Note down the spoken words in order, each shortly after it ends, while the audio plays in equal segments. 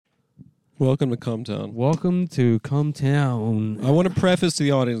Welcome to Cumtown. Welcome to Cumtown. I want to preface to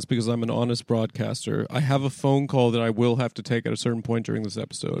the audience, because I'm an honest broadcaster, I have a phone call that I will have to take at a certain point during this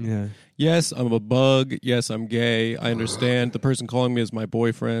episode. Yeah. Yes, I'm a bug. Yes, I'm gay. I understand. The person calling me is my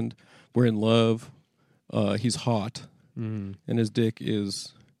boyfriend. We're in love. He's hot. And his dick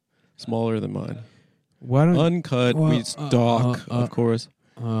is smaller than mine. Why don't Uncut. We stalk, of course.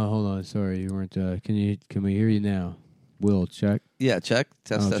 hold on, sorry, you weren't. Can we hear you now? Will, check. Yeah, check.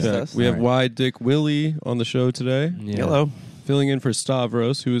 Test. Check. We have Wide Dick Willie on the show today. Yeah. Hello. Filling in for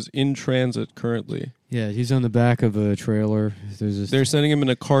Stavros, who is in transit currently. Yeah, he's on the back of a trailer. They're sending him in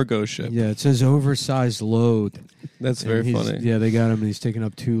a cargo ship. Yeah, it says oversized load. That's And very funny. Yeah, they got him, and he's taking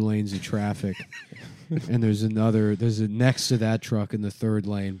up 2 lanes of traffic. And there's next to that truck in the 3rd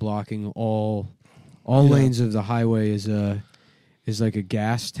lane, blocking all lanes of the highway is like a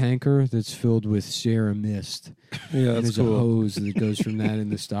gas tanker that's filled with Sierra Mist. Yeah, And that's there's cool. a hose that goes from that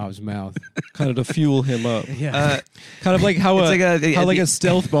into Stav's mouth. Kind of to fuel him up. Yeah. Kind of like how It's a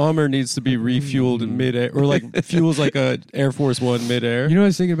stealth bomber needs to be refueled in midair, or like fuels like a Air Force One midair. You know what I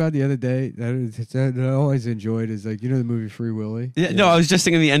was thinking about the other day that I always enjoyed is like, you know the movie Free Willy? Yeah, no, I was just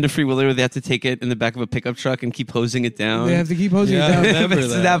thinking the end of Free Willy where they have to take it in the back of a pickup truck and keep hosing it down. They have to keep hosing Yeah, it down. I remember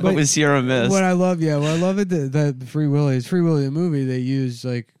It's that. but with Sierra Mist. What I love it that Free Willy the movie, they use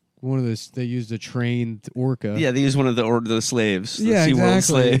like they used a trained orca. Yeah, they use one of the slaves. The Yeah, SeaWorld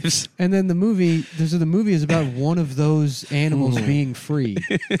exactly. slaves. And then the movie is about one of those animals being free.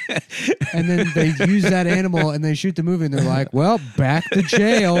 And then they use that animal and they shoot the movie and they're like, well, back to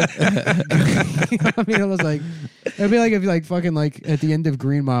jail. I mean, I was like, it'd be like if like fucking like at the end of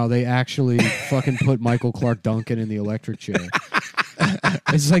Green Mile, they actually fucking put Michael Clark Duncan in the electric chair.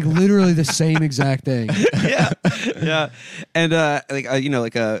 It's like literally the same exact thing. Yeah, and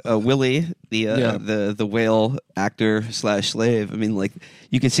Willie, the whale actor / slave. I mean, like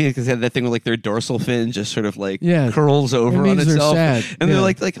you can see it because they have that thing where like their dorsal fin just sort of like curls over It means on they're itself, sad. and Yeah. they're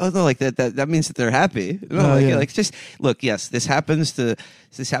like oh no, like that means that they're happy. No, like just look. Yes, this happens to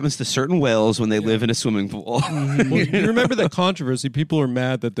certain whales when they live in a swimming pool. Well, you remember that controversy? People were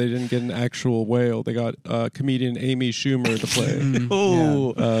mad that they didn't get an actual whale. They got comedian Amy Schumer to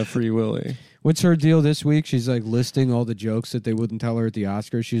play Free Willy. What's her deal this week? She's like listing all the jokes that they wouldn't tell her at the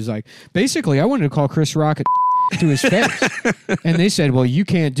Oscars. She's like, basically, I wanted to call Chris Rock to his face. And they said, well, you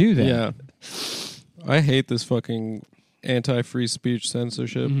can't do that. Yeah. I hate this fucking anti-free speech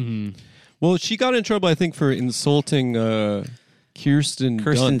censorship. Well, she got in trouble, I think, for insulting Kirsten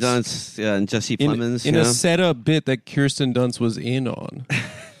Dunst, yeah, and Jesse Plemons in a setup bit that Kirsten Dunst was in on.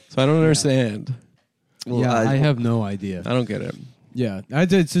 So I don't understand. Well, Yeah, I have no idea. I don't get it. Yeah,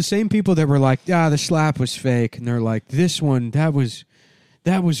 it's the same people that were like, the slap was fake. And they're like, this one, that was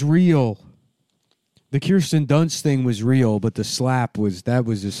real. The Kirsten Dunst thing was real, but the slap was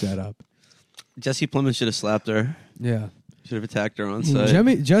a setup. Jesse Plemons should have slapped her. Yeah. Should have attacked her on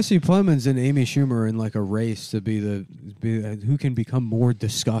site. Jesse Plemons and Amy Schumer are in like a race to be who can become more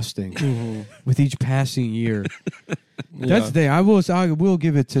disgusting with each passing year. That's the thing. I will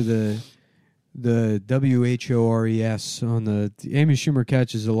give it to the WHORES on the Amy Schumer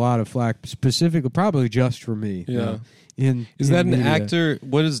catches a lot of flack, specifically probably just for me. Yeah. Is that an media. actor?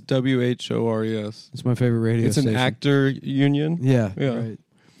 What is WHORES? It's my favorite radio It's station. an actor union? Yeah. Yeah. Right.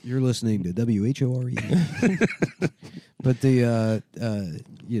 You're listening to WHORE. But I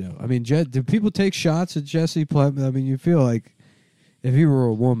mean, do people take shots at Jesse Plemons? I mean, you feel like if he were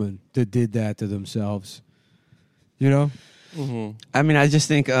a woman that did that to themselves, you know? Mm-hmm. I mean, I just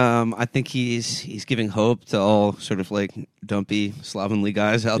think he's giving hope to all sort of like dumpy slovenly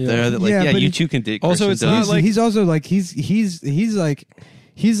guys out there that like you too can date. Also, it's not like he's also like he's like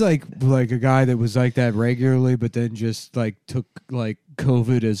a guy that was like that regularly, but then just like took like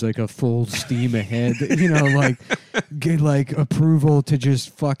COVID as like a full steam ahead, like get like approval to just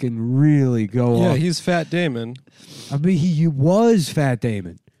fucking really go yeah, off. he's Fat Damon. I mean, he was Fat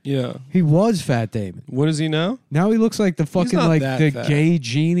Damon. Yeah. He was Fat Damon. What is he now? Now he looks like the fucking not like that the fat. gay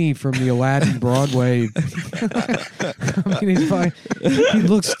genie from the Aladdin Broadway. I mean, he's fine.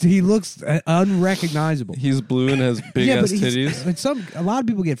 He looks unrecognizable. He's blue and has big ass titties. But a lot of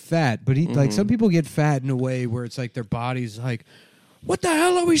people get fat, but like some people get fat in a way where it's like their body's like, what the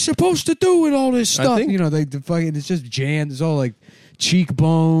hell are we supposed to do with all this stuff? think- The fucking it's just jammed. It's all like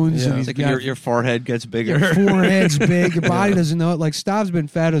cheekbones Yeah. and he's it's like got your forehead gets bigger. your forehead's big. Your body doesn't know it. Like Stav's been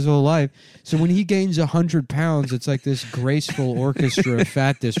fat his whole life, so when he gains 100 pounds, it's like this graceful orchestra of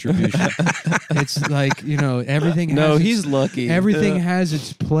fat distribution. It's like everything. No, has he's lucky. Everything Yeah. has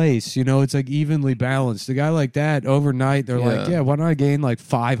its place. It's like evenly balanced. A guy like that overnight, they're like, Yeah. why don't I gain like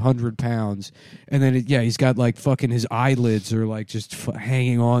 500 pounds? And then he's got like fucking his eyelids are like just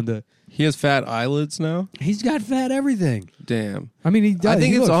hanging on to. He has fat eyelids now? He's got fat everything. Damn. I mean, he does. I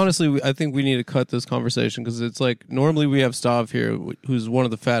think he it's looks- honestly, I think we need to cut this conversation because it's like normally we have Stav here, who's one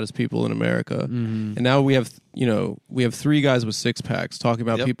of the fattest people in America. Mhm. And now we have, we have 3 guys with 6 packs talking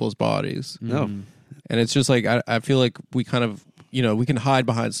about people's bodies. No. And it's just like, I feel like we kind of, we can hide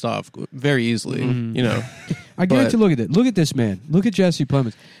behind Stav very easily, I guarantee. Look at it. Look at this man. Look at Jesse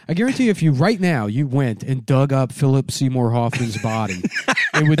Plemons. I guarantee if you right now you went and dug up Philip Seymour Hoffman's body,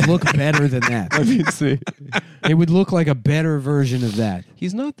 it would look better than that. Let me see. It would look like a better version of that.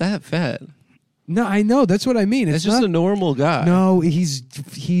 He's not that fat. No, I know. That's what I mean. It's just not, a normal guy. No, he's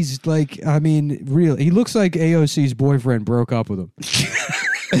like, I mean, real. He looks like AOC's boyfriend broke up with him.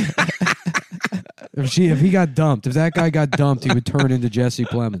 If he got dumped, if that guy got dumped, he would turn into Jesse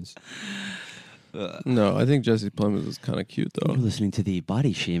Plemons. No, I think Jesse Plemons is kind of cute though. You're listening to the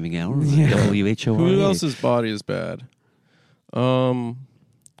Body Shaming Hour on Yeah. WHOR. Who else's body is bad? I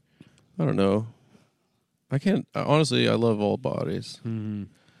don't know. I can't. Honestly, I love all bodies.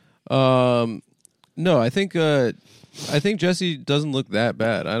 No, I think Jesse doesn't look that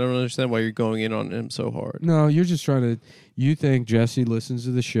bad. I don't understand why you're going in on him so hard. No, you're just trying to. You think Jesse listens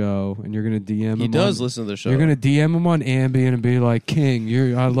to the show, and you're going to DM him. He does listen to the show. You're going to DM him on Ambien and be like, "King,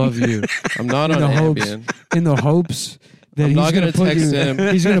 I love you." I'm not on Ambien. In the hopes that I'm he's not going gonna to put text you. him.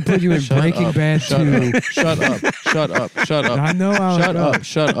 He's going to put you in Shut Breaking up. Bad Shut 2. up. Shut up. Shut up. Shut up. I know how. Shut up.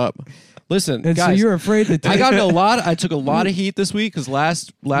 Shut up. Listen, And guys. so you're afraid to. I took a lot of heat this week because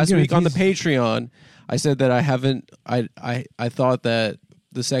last gonna week on the tease- Patreon, I said that I thought that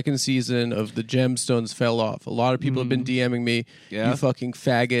the second season of the Gemstones fell off. A lot of people have been DMing me, Yeah. you fucking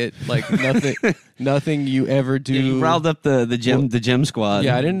faggot, like nothing you ever do. Yeah, you riled up the gem squad.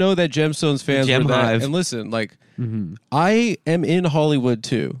 Yeah, I didn't know that Gemstones fans Gem were that. Hive. And listen, like I am in Hollywood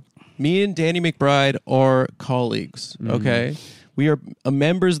too. Me and Danny McBride are colleagues. Okay, we are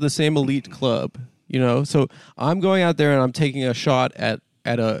members of the same elite club. So I'm going out there and I'm taking a shot at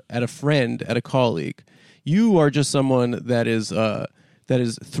a friend, at a colleague. You are just someone that is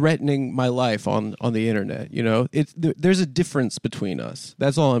threatening my life on the internet. There's a difference between us.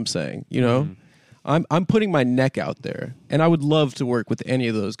 That's all I'm saying. I'm putting my neck out there, and I would love to work with any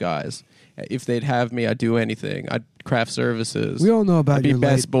of those guys. If they'd have me, I'd do anything. I'd craft services. We all know about I'd be your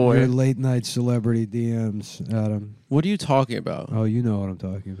best boy. your late night celebrity DMs, Adam. What are you talking about? Oh, you know what I'm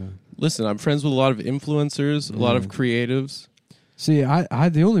talking about. Listen, I'm friends with a lot of influencers, a lot of creatives. See, I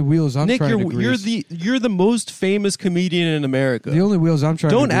the only wheels I'm Nick, trying to grease. you're the most famous comedian in America. The only wheels I'm trying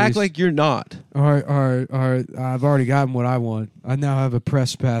Don't to act grease like you're not. are I've already gotten what I want. I now have a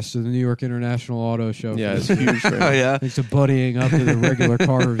press pass to the New York International Auto Show. Yeah, it's huge for him. Oh yeah. Thanks to buddying up to the regular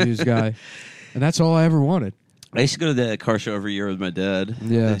car reviews guy. And that's all I ever wanted. I used to go to the car show every year with my dad.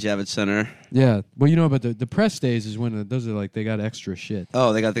 Yeah. At the Javits Center. Yeah. Well, you know about the press days is when those are like they got extra shit.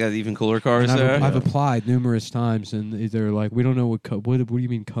 Oh, they got even cooler cars And there. I've applied numerous times, and they're like, "We don't know what do you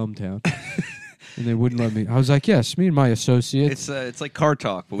mean, come town?" And they wouldn't let me. I was like, "Yes, me and my associate." It's like car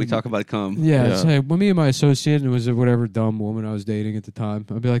talk, but we talk about cum. Yeah, Yeah. it's like, well, me and my associate, and it was whatever dumb woman I was dating at the time.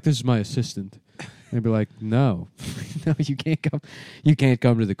 I'd be like, "This is my assistant." And they'd be like, "No, no, you can't come. You can't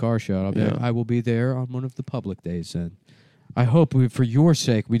come to the car show." I'll be like, Yeah. "I will be there on one of the public days." Then, I hope for your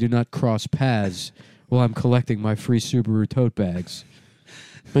sake we do not cross paths while I'm collecting my free Subaru tote bags.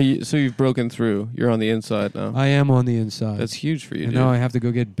 But so you've broken through. You're on the inside now. I am on the inside. That's huge for you, And dude. now I have to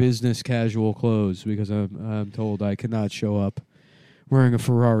go get business casual clothes because I'm told I cannot show up wearing a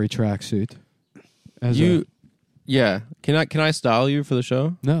Ferrari tracksuit. Yeah. Can I style you for the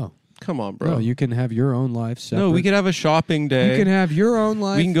show? No. Come on, bro. No, you can have your own life separate. No, we could have a shopping day. You can have your own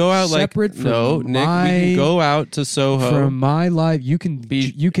life. We can go out separate from Nick. my, We can go out to Soho. from my life. You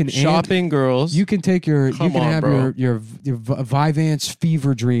can shopping girls. You can take your. Come you can on, have bro. your Vyvanse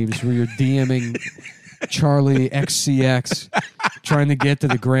fever dreams where you're DMing Charlie XCX trying to get to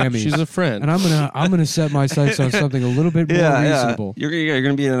the Grammys. She's a friend. And I'm gonna set my sights on something a little bit more reasonable. You're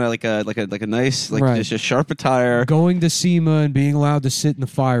gonna be in like a nice Right. just a sharp attire. Going to SEMA and being allowed to sit in the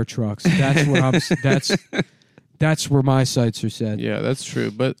fire trucks. That's what I'm. That's where my sights are set. Yeah, that's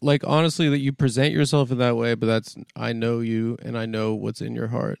true. But like honestly, that you present yourself in that way. But I know you, and I know what's in your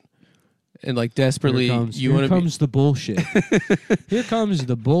heart. And like desperately, Here comes the bullshit. Here comes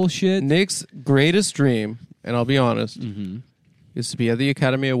the bullshit. Nick's greatest dream, and I'll be honest, is to be at the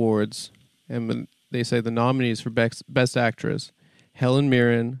Academy Awards, and when they say the nominees for Best Actress, Helen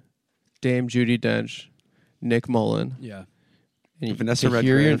Mirren, Dame Judi Dench, Nick Mullen, Yeah. and Vanessa to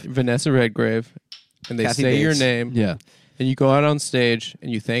hear Redgrave. Vanessa Redgrave, and they Kathy say your Bates. name, Yeah. and you go out on stage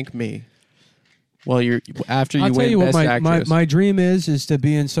and you thank me. Well, after you I'll tell win you what Best Actress. my dream is to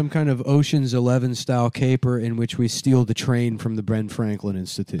be in some kind of Ocean's 11 style caper in which we steal the train from the Ben Franklin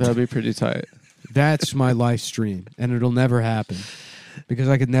Institute. That'd be pretty tight. That's my life's dream, and it'll never happen because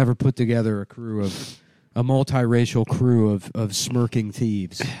I could never put together a multiracial crew of smirking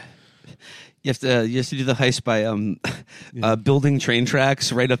thieves. You have to do the heist by building train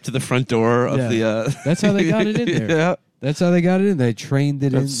tracks right up to the front door of the. That's how they got it in there. Yeah. That's how they got it in. They trained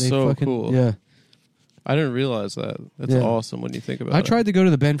it in. That's They so fucking, cool. Yeah. I didn't realize that. That's Yeah. awesome when you think about it. I tried to go to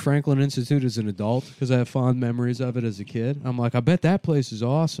the Ben Franklin Institute as an adult because I have fond memories of it as a kid. I'm like, I bet that place is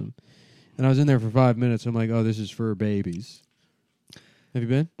awesome. And I was in there for 5 minutes. I'm like, oh, this is for babies. Have you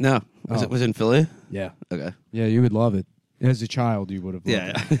been? No, was it in Philly? Yeah. Okay. Yeah, you would love it. As a child, you would have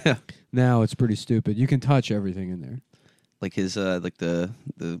loved it. Yeah. Now it's pretty stupid. You can touch everything in there. Like his like the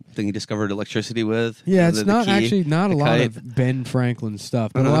thing he discovered electricity with. Yeah, it's the not key, actually not a the lot kite. of Ben Franklin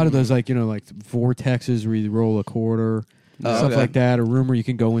stuff, but a lot of those like vortexes where you roll a quarter, stuff like that. A room where you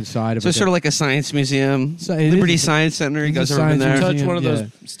can go inside of. So it's sort of like a science museum, So it Liberty is- Science Center. He it's a goes over in science there. museum. touch one of those Yeah.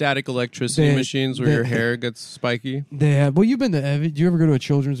 static electricity They- machines where they- your hair gets spiky. They have. Well, you've been to. Do you ever go to a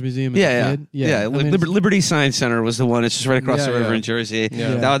children's museum? As a Yeah. kid? I mean, Liberty Science Center was the one. It's just right across Yeah, the river yeah. in Jersey.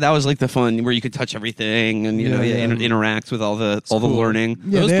 Yeah. That was like the fun where you could touch everything and interact with all the cool. learning.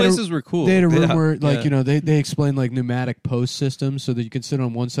 Yeah, Those they had places were cool. They had a room Yeah. where, like, Yeah. they explain like pneumatic post systems so that you can sit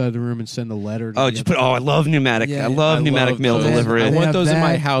on one side of the room and send a letter. To Oh, the just other. put. Oh, I love pneumatic. Yeah. I love pneumatic mail those. delivery. I They want have those in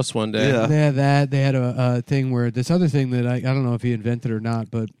my that. house one day. Yeah. They had that. They had a thing where this other thing that I don't know if he invented or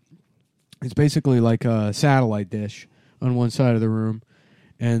not, but it's basically like a satellite dish on one side of the room,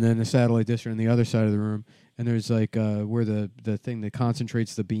 and then a satellite dish on the other side of the room. And there's like where the thing that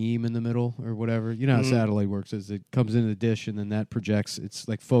concentrates the beam in the middle or whatever. You know how satellite works is it comes into the dish and then that projects. It's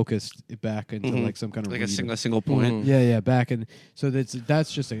like focused back into like some kind of Like reader. a single point. Yeah, back and so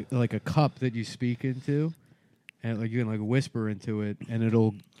that's just like a cup that you speak into, and like you can like whisper into it, and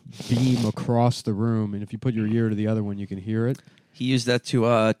it'll beam across the room. And if you put your ear to the other one, you can hear it. He used that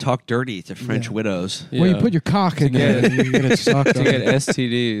to talk dirty to French widows. Yeah. Well, you put your cock in there, and you get it sucked. to get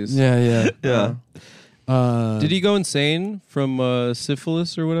STDs. Yeah. Yeah. Did he go insane from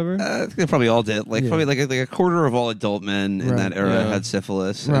syphilis or whatever? I think they probably all did. Like probably like a quarter of all adult men in Right. that era Yeah. had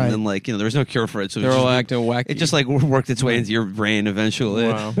syphilis, Right. and then there was no cure for it. So They're it all just, acting wacky. it just like worked its way into your brain eventually.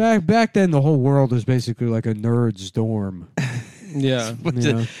 Wow. Back then, the whole world was basically like a nerd's dorm. Yeah. With You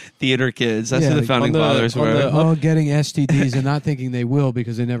the know? theater kids. That's Yeah, who the like founding on the- fathers on were. the- All getting STDs and not thinking they will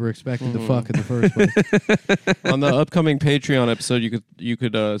because they never expected to fuck in the first place. On the upcoming Patreon episode, you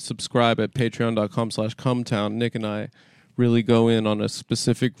could subscribe at patreon.com/cumtown. Nick and I really go in on a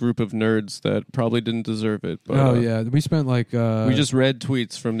specific group of nerds that probably didn't deserve it. But, Oh yeah, we spent like we just read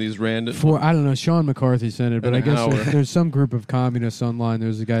tweets from these random. I don't know. Sean McCarthy sent it, but An I guess hour. there's some group of communists online.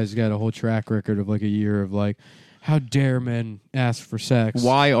 There's a guy who's got a whole track record of like a year of like, how dare men ask for sex?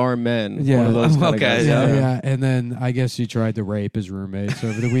 Why are men? Yeah. One of those kind of Okay, guys. Yeah. And then I guess he tried to rape his roommate. So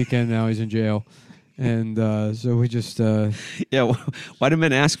over the weekend now he's in jail, and so we just Yeah, why do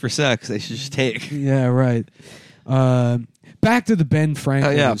men ask for sex? They should just take. yeah right. Back to the Ben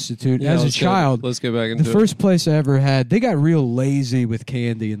Franklin yeah. Institute. Yeah, As a let's child, let's get back into the first place I ever had, they got real lazy with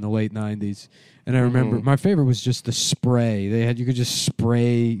candy in the late 90s. And I remember my favorite was just the spray. You could just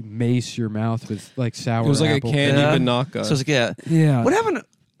spray mace your mouth with like sour it. It was like apple. a candy Yeah. banaka. So it's like, yeah. Yeah. What happened?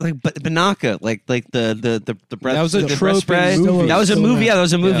 Like Banaka, like the breath. That was a the trope breath in spray. movies. That was a Still movie. around. Yeah, that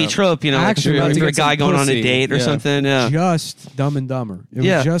was a movie Yeah. trope. You know, Actually, like to for a get guy some going on a pussy. date or Yeah. something. Yeah, Just Dumb and Dumber. It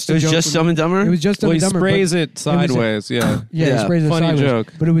yeah. was just a it was joke just from- Dumb and Dumber. It was just Dumb well, and he Dumber. sprays it a- sideways. Yeah, Yeah, Yeah. he sprays it Funny sideways.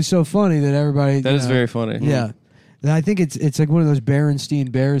 joke. But it was so funny that everybody. that is very funny. Yeah. And I think it's like one of those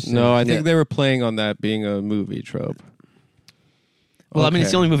Berenstein Bears. No, I think Yeah. they were playing on that being a movie trope. Well, I mean, it's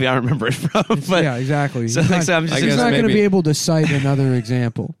Okay. the only movie I remember it from. But yeah, exactly. so, He's like, not, so I'm just I he's guess not going to maybe- be able to cite another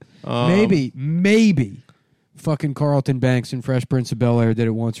example. Maybe fucking Carlton Banks and Fresh Prince of Bel-Air did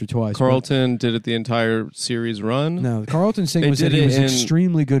it once or twice. Carlton did it the entire series run. But no, Carlton Singh They was that did he it was in-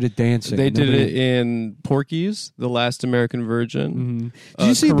 extremely good at dancing. They did Nobody- it in Porky's, The Last American Virgin. Mhm. Did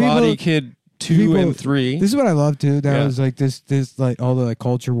you see Karate people? Kid 2 people- and 3. This is what I love too. That Yeah. was like this like all the like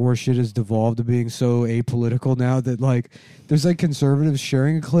culture war shit has devolved to being so apolitical now that like there's like conservatives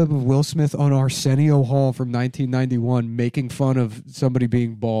sharing a clip of Will Smith on Arsenio Hall from 1991 making fun of somebody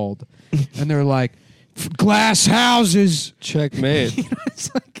being bald, and they're like, glass houses. Checkmate.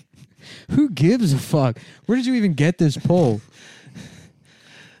 It's like, who gives a fuck? Where did you even get this poll?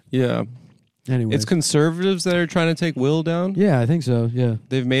 Yeah. Anyway, It's conservatives that are trying to take Will down. yeah, I think so. Yeah,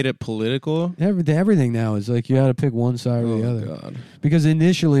 They've made it political. everything now is like you got to pick one side or the Oh, other. God. Because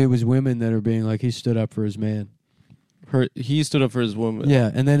initially it was women that are being like he stood up for his man. he stood up for his woman.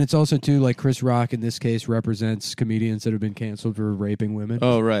 Yeah, and then it's also too like Chris Rock in this case represents comedians that have been canceled for raping women.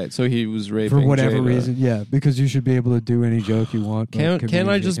 Oh right, so he was raping for whatever Jada. reason. Yeah, because you should be able to do any joke you want. Can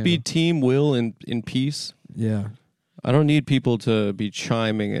I just be Team Will in peace? Yeah, I don't need people to be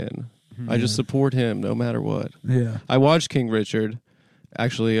chiming in. I just support him no matter what. Yeah, I watched King Richard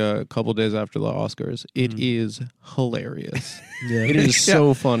actually a couple days after the Oscars. It is hilarious. yeah. It is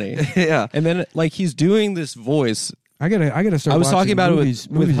so funny. Yeah. And then like he's doing this voice. I gotta start. I was talking about movies,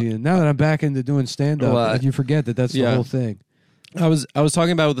 it with again. Now that I'm back into doing stand up, you forget that that's the Yeah. whole thing. I was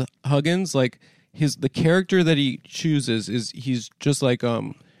talking about with Huggins, like the character that he chooses is he's just like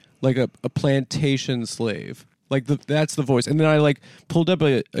a plantation slave. Like that's the voice. And then I like pulled up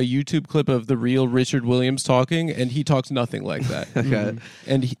a YouTube clip of the real Richard Williams talking, and he talks nothing like that. Okay.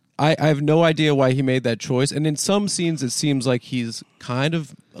 And I have no idea why he made that choice. And in some scenes, it seems like he's kind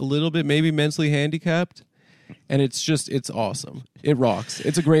of a little bit maybe mentally handicapped. And it's awesome. It rocks.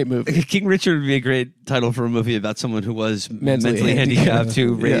 It's a great movie. King Richard would be a great title for a movie about someone who was mentally handicapped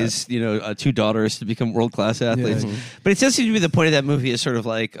to raise, two daughters to become world-class athletes. Yeah. But it does seem to be the point of that movie is sort of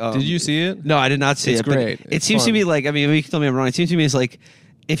like... Did you see it? No, I did not see It's it. But great. It It's seems to fun. me like, I mean, you can tell me I'm wrong. It seems to me it's like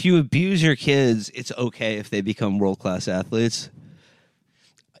if you abuse your kids, it's okay if they become world-class athletes.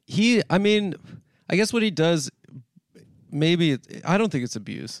 I guess what he does, I don't think it's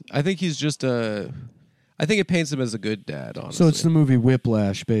abuse. I think he's just I think it paints him as a good dad, honestly. So it's the movie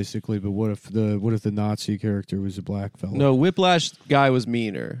Whiplash, basically. But what if the Nazi character was a black fellow? No, Whiplash guy was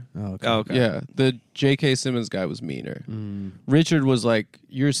meaner. Oh, okay. Oh, okay. Yeah, the J.K. Simmons guy was meaner. Richard was like,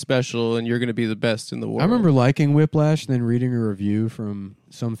 you're special and you're going to be the best in the world. I remember liking Whiplash and then reading a review from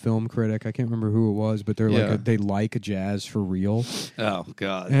some film critic. I can't remember who it was, but they're Yeah. they like jazz for real. Oh,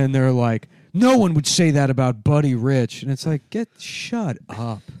 God. And they're like, no one would say that about Buddy Rich. And it's like, shut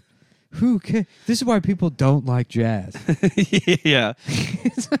up. Who cares? This is why people don't like jazz. Yeah.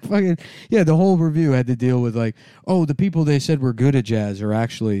 It's like fucking, the whole review had to deal with like, oh, the people they said were good at jazz are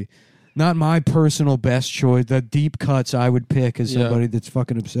actually not my personal best choice. The deep cuts I would pick as Yeah. somebody that's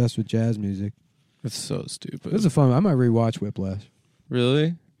fucking obsessed with jazz music. It's so stupid. It's a fun. I might rewatch Whiplash.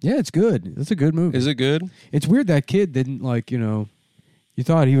 Really? Yeah, it's good. It's a good movie. Is it good? It's weird that kid didn't you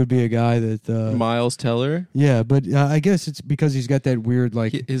thought he would be a guy that. Miles Teller? Yeah, but I guess it's because he's got that weird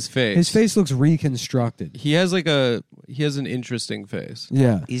His face. His face looks reconstructed. He has an interesting face.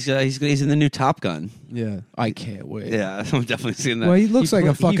 Yeah, He's in the new Top Gun. yeah. I can't wait. Yeah, I'm definitely seeing that. Well, he looks like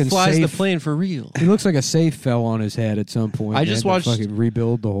a fucking He flies safe. the plane for real. He looks like a safe fell on his head at some point. I They just had to watched- fucking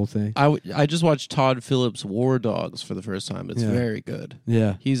rebuild the whole thing. I just watched Todd Phillips' War Dogs for the first time. It's Yeah. very good.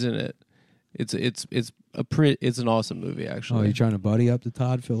 Yeah. He's in it. It's an awesome movie Oh, actually. you're trying to buddy up to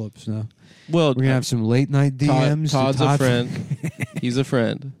Todd Phillips now. Well, We're gonna have some late night DMs. to Todd's a Todd friend. He's a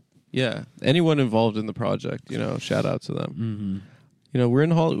friend. Yeah. Anyone involved in the project, shout out to them. Mhm. We're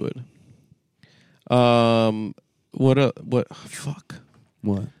in Hollywood. Fuck.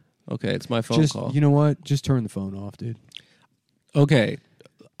 What? Okay, it's my phone Just call. you know what? Just turn the phone off, dude. Okay.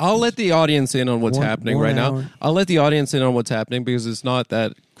 I'll let the audience in on what's happening one right hour. now. I'll let the audience in on what's happening because it's not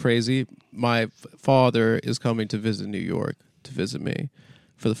that crazy. My father is coming to visit New York to visit me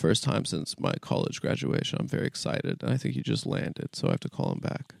for the first time since my college graduation. I'm very excited. And I think he just landed, so I have to call him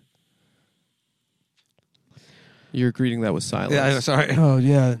back. You're greeting that with silence. Yeah, sorry. Oh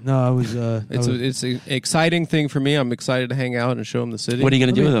yeah, no, I was. It's an exciting thing for me. I'm excited to hang out and show him the city. What are you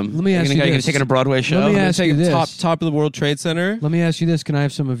going to do with him? let me ask you You're going this. to take him to Broadway show? Let me I'm gonna ask take you him this. top of the World Trade Center. Let me ask you this: can I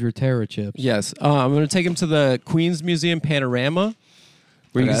have some of your Terra chips? Yes, I'm going to take him to the Queens Museum Panorama,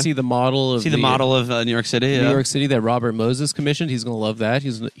 where you Okay. can see the model of See the model of New York City? New Yeah. York City that Robert Moses commissioned. He's going to love that.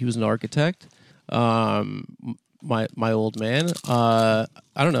 He was an architect. My old man. I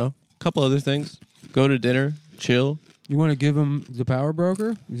don't know. A couple other things. Go to dinner. Chill. You want to give him the Power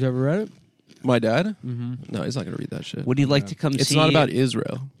Broker? You ever read it? My dad? Mm-hmm. No, he's not going to read that shit. Would you like to come It's see... not about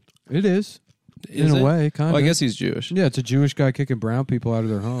Israel. It is. Is In a it? way, kind Oh, of. I guess he's Jewish. Yeah, it's a Jewish guy kicking brown people out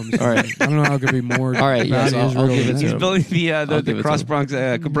of their homes. All right. I don't know how it could be more. All right, about yes, I'll Israel give it than to that. He's him. building I'll the give it to Cross him.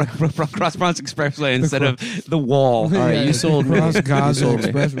 Bronx Cross Bronx Expressway instead of the wall. All right, Yeah, you sold me. Cross You Gaza sold me.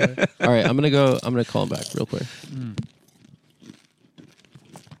 Expressway. All right, I'm gonna call him back real quick.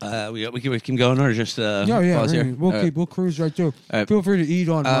 We can go on or just Oh yeah, pause here? we'll cruise right through. All right. Feel free to eat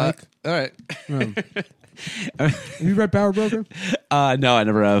on mic. All right. Have you read Power Broker? No, I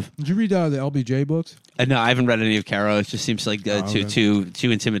never have. Did you read the LBJ books? No, I haven't read any of Caro. It just seems like okay. too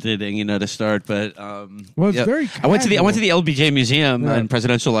intimidating, to start. But Well, it's yeah. very. I went to the casual. LBJ Museum Yeah. and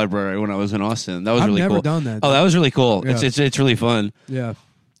Presidential Library when I was in Austin. That was I've really never cool. done that. Oh, that was really cool. Yeah. It's really fun. Yeah.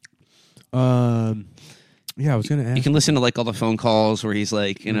 Yeah, I was going to ask. You can listen to like all the phone calls where he's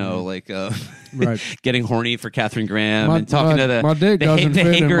like, you know, like Right. getting horny for Katharine Graham My- and talking my- to my dick the doesn't fit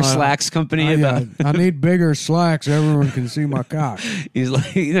in Hager my- Slacks company about. I need bigger slacks. Everyone can see my cock. He's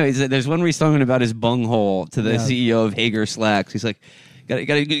like, you know, there's one where he's talking about his bunghole to the Yeah. CEO of Hager Slacks. He's like, you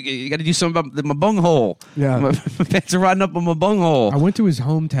gotta do something about my bunghole. Yeah. My pants are rotting up on my bunghole. I went to his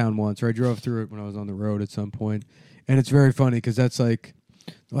hometown once, or I drove through it when I was on the road at some point, and it's very funny because that's like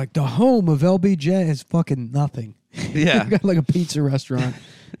the home of LBJ is fucking nothing. Yeah. You've got like a pizza restaurant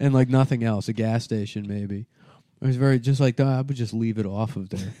and like nothing else, a gas station maybe. It was very just like I would just leave it off of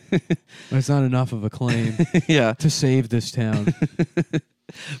there. It's not enough of a claim Yeah. to save this town.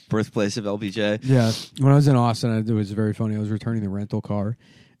 Birthplace of LBJ. Yeah, when I was in Austin, it was very funny. I was returning the rental car,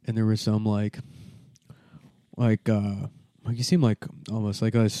 and there was some like you seem like almost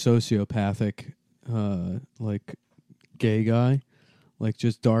like a sociopathic, like gay guy, like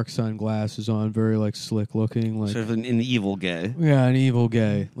just dark sunglasses on, very like slick looking, like Sort of an evil gay. yeah, an evil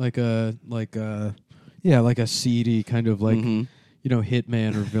gay, like a seedy kind of like Mhm.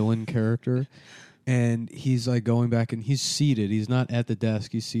 hitman or villain character. And he's like going back and he's seated. He's not at the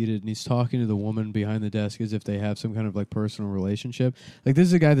desk. He's seated and he's talking to the woman behind the desk as if they have some kind of like personal relationship. Like this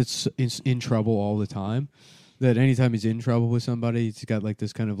is a guy that's in trouble all the time. That anytime he's in trouble with somebody, he's got like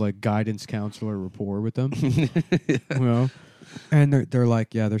this kind of like guidance counselor rapport with them. And they're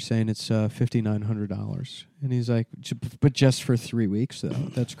like, yeah, they're saying it's $5,900. And he's like, but just for 3 weeks though.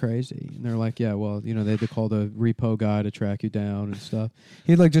 That's crazy. And they're like, yeah, well, they had to call the repo guy to track you down and stuff.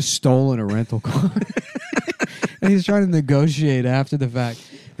 He'd like just stolen a rental car. And he's trying to negotiate after the fact.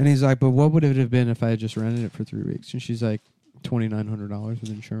 And he's like, but what would it have been if I had just rented it for 3 weeks? And she's like, $2,900 with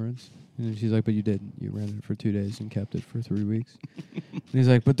insurance. And she's like, but you didn't. You rented it for 2 days and kept it for 3 weeks. And he's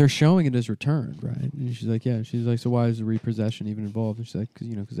like, but they're showing it as returned, right? And she's like, yeah. She's like, so why is the repossession even involved? And she's like,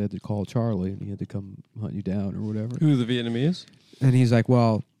 because they had to call Charlie and he had to come hunt you down or whatever. Who, the Vietnamese? And he's like,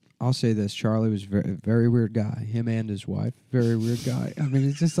 well, I'll say this. Charlie was very, very weird guy. Him and his wife, very weird guy. I mean,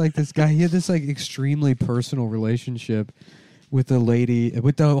 it's just like this guy. He had this like extremely personal relationship with the lady,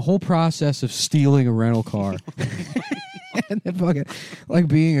 with the whole process of stealing a rental car. And then fucking like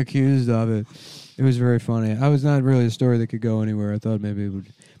being accused of it. It was very funny. I was not really a story that could go anywhere. I thought maybe it would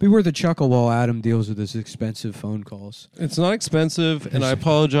be worth a chuckle while Adam deals with his expensive phone calls. It's not expensive, and I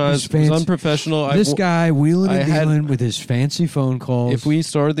apologize. It fancy- was unprofessional. This guy wheeling I and had- dealing with his fancy phone calls. If we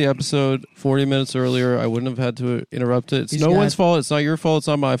started the episode 40 minutes earlier, I wouldn't have had to interrupt it. It's He's no got- one's fault. It's not your fault. It's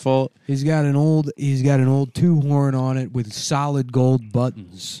not my fault. he's got an old two horn on it with solid gold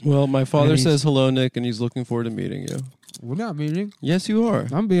buttons. Well, my father And he's- says hello, Nick, and he's looking forward to meeting you. We're not meeting. Yes, you are.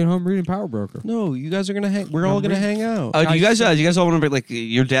 I'm being home reading Power Broker. No, you guys are gonna hang. We're all gonna hang out. Do you guys all want to like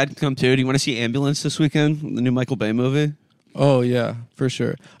your dad can come too? Do you want to see Ambulance this weekend? The new Michael Bay movie. Oh yeah, for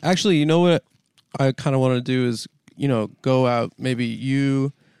sure. Actually, you know what I kind of want to do is go out. Maybe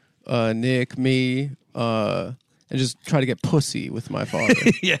you, Nick, me, and just try to get pussy with my father.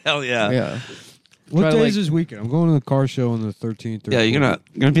 Yeah, hell yeah. Yeah. What Try day to, is this weekend? I'm going to the car show on the 13th. Yeah, you're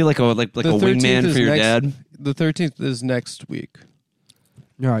gonna be like a The a 13th wingman is for your next- dad. The 13th is next week.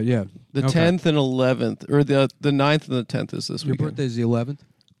 All right, yeah. The Okay. 10th and 11th, or the 9th and the 10th is this Your weekend. birthday's the 11th?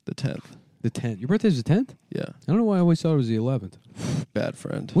 The 10th. The 10th. Your birthday's the 10th? Yeah. I don't know why I always thought it was the 11th. Bad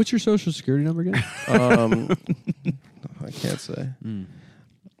friend. What's your social security number again? I can't say.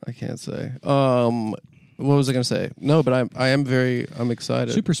 I can't say. What was I going to say? No, but I'm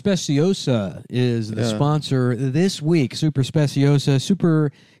excited. Super Speciosa is the Yeah. sponsor this week. Super Speciosa,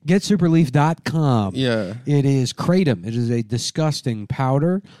 getsuperleaf.com. Yeah. It is kratom. It is a disgusting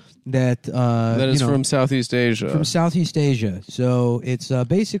powder that That is from Southeast Asia. from Southeast Asia. So it's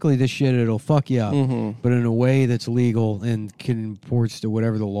basically this shit. It'll fuck you up, but in a way that's legal and conforms to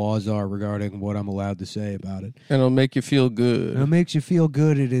whatever the laws are regarding what I'm allowed to say about it. And it'll make you feel good. And it makes you feel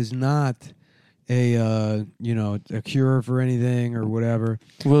good. It is not a a cure for anything or whatever.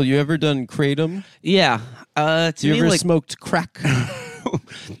 Will, you ever done kratom? Yeah. To You me, ever like, smoked crack?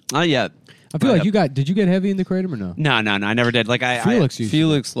 yeah. I feel like did you get heavy in the kratom or no? No, I never did. Like Felix used to.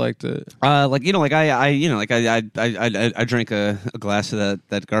 Felix liked it. I drank a glass of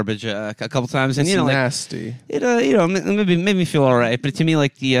that garbage a couple times, and It's like nasty. it maybe made me feel all right. But to me,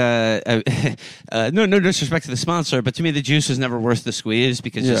 like the no disrespect to the sponsor, but to me the juice was never worth the squeeze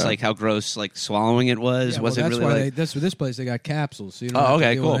because just Yeah. like how gross like swallowing it was Yeah, wasn't that's really why like. that's for this place. They got capsules. So you don't Oh, have to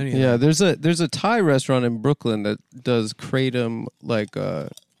okay, deal cool. with any of Yeah, that. there's a Thai restaurant in Brooklyn that does kratom like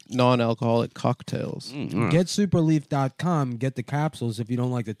non-alcoholic cocktails. GetSuperleaf.com. Get the capsules if you don't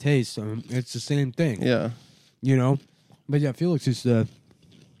like the taste. It's the same thing. Yeah. But yeah, Felix is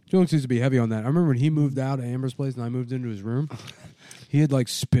Jones seems to be heavy on that. I remember when he moved out of Amber's place and I moved into his room. He had like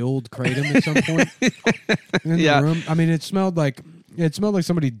spilled kratom at some point in the room. I mean, it smelled like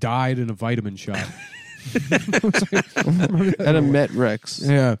somebody died in a vitamin shot. At a Met-Rex.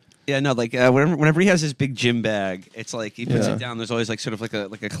 Yeah. Yeah, no, like whenever he has his big gym bag, it's like he puts it down. There's always like sort of like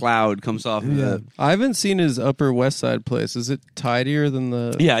a cloud comes off of it. I haven't seen his Upper West Side place. Is it tidier than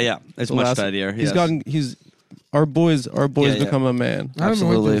the? Yeah, it's much tidier. He's our boys become a man. I remember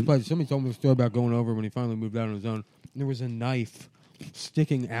went to his place. Somebody told me a story about going over when he finally moved out on his own. There was a knife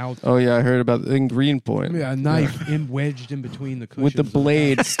sticking out. Oh yeah, I heard about it in Greenpoint. Yeah, a knife wedged in between the cushions with the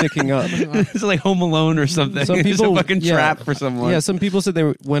blade sticking up. It's like Home Alone or something. Some people, it's a fucking trap for someone. Yeah, some people said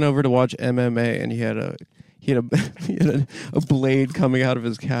they went over to watch MMA and he had a blade coming out of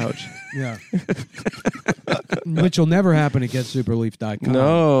his couch. Yeah. Which will never happen at GetSuperLeaf.com.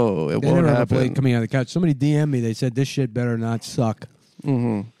 No, it won't never happen. have a blade coming out of the couch. Somebody DM'd me. They said this shit better not suck.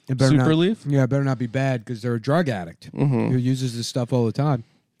 Mm-hmm. It better Superleaf? Yeah, it better not be bad because they're a drug addict who uses this stuff all the time.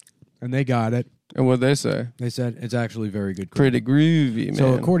 And they got it. And what'd they say? They said it's actually very good. Pretty groovy, man.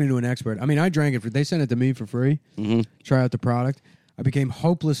 So according to an expert, I mean, I drank it. They sent it to me for free. Try out the product. I became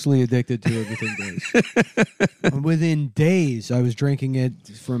hopelessly addicted to it within days. Within days, I was drinking it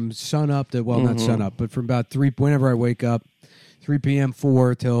from sun up to, well, not sun up, but from about 3, whenever I wake up, 3 p.m.,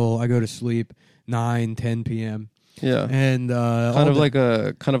 4 till I go to sleep, 9, 10 p.m. Yeah, and kind of like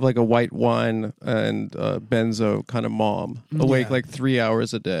a white wine and benzo kind of mom, awake like 3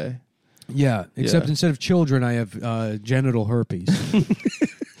 hours a day. Yeah, except instead of children, I have genital herpes.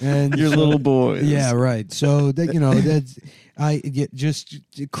 And your little boys. Yeah, right. So that's I get just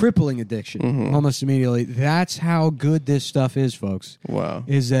crippling addiction almost immediately. That's how good this stuff is, folks. Wow.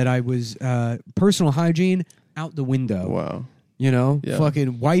 Is that I was personal hygiene out the window. Wow.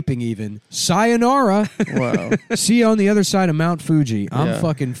 Fucking wiping even. Sayonara. Wow. See you on the other side of Mount Fuji. I'm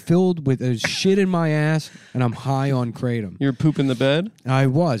fucking filled with shit in my ass, and I'm high on kratom. You're pooping the bed? I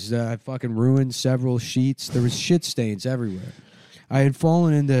was. I fucking ruined several sheets. There was shit stains everywhere. I had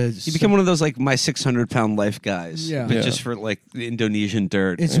fallen into... You become one of those, like, my 600-pound life guys. Yeah. But just for, like, the Indonesian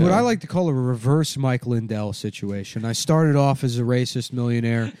dirt. It's what I like to call a reverse Mike Lindell situation. I started off as a racist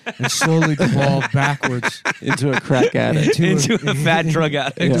millionaire and slowly devolved backwards. Into a crack addict. Into a fat drug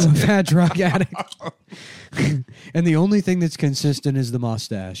addict. Into a fat drug addict. And the only thing that's consistent is the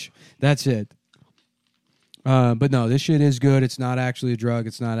mustache. That's it. But no, this shit is good. It's not actually a drug.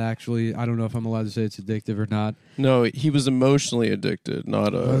 It's not actually... I don't know if I'm allowed to say it's addictive or not. No, he was emotionally addicted,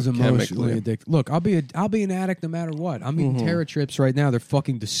 not I was emotionally addicted. Look, I'll be an addict no matter what. I'm eating Terra Trips right now. They're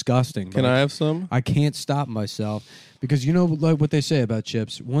fucking disgusting. Can I have some? I can't stop myself because you know like what they say about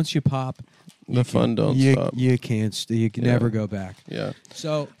chips. Once you pop, the fun don't stop. You can't. You can never go back. Yeah.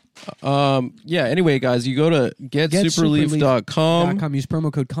 So. Anyway, guys, you go to getsuperleaf.com. Use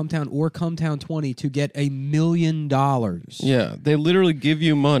promo code Cumtown or Cumtown20 to get $1 million. Yeah, they literally give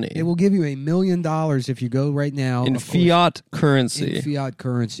you money. It will give you $1 million if you go right now in fiat currency. In fiat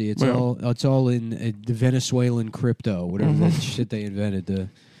currency, it's all in the Venezuelan crypto, whatever that shit they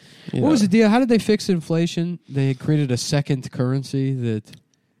invented. What was the deal? How did they fix inflation? They created a second currency that.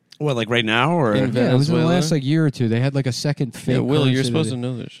 What, like right now, or it was in the last year or two. They had like a second fake. Yeah, Will, you're supposed to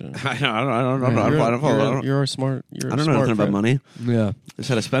know this shit. I don't. You're smart. I don't know nothing about money. Yeah, just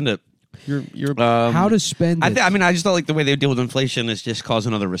how to spend it. You're how to spend it. I mean, I just thought like the way they deal with inflation is just cause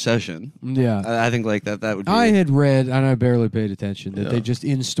another recession. Yeah, I think like that would be... I had read, and I barely paid attention, that they just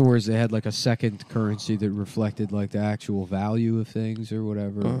in stores they had like a second currency that reflected like the actual value of things or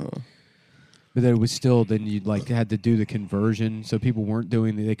whatever. But then it was still, then you like had to do the conversion, so people weren't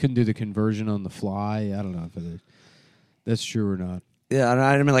they couldn't do the conversion on the fly. I don't know if that's true or not. Yeah,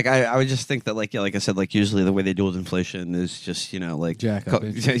 I mean, like I would just think that, like I said, like usually the way they deal with inflation is just like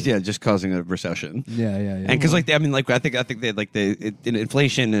just causing a recession. Yeah. And because I think they like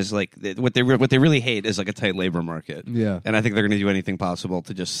inflation is like what they really hate is like a tight labor market. Yeah, and I think they're going to do anything possible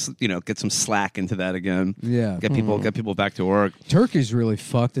to just get some slack into that again. Yeah, get people back to work. Turkey's really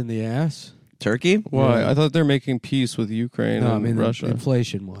fucked in the ass. Turkey? Why? Yeah. I thought they're making peace with Ukraine and Russia.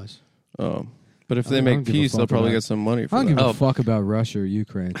 Inflation was. Oh. But if they make peace, they'll probably get some money for that. I don't give a fuck about Russia or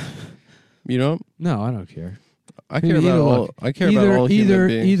Ukraine. You don't? No, I don't care. I care about all human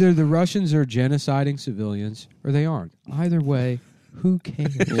beings. Either the Russians are genociding civilians or they aren't. Either way, who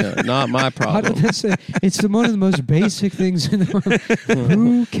cares? Yeah, not my problem. It's one of the most basic things in the world.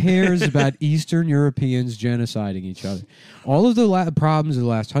 Who cares about Eastern Europeans genociding each other? All of the problems of the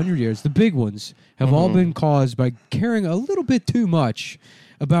last 100 years, the big ones, have all been caused by caring a little bit too much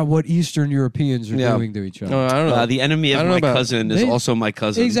about what Eastern Europeans are Yeah. doing to each other. No, I don't know. The enemy I of don't know my about- cousin is They- also my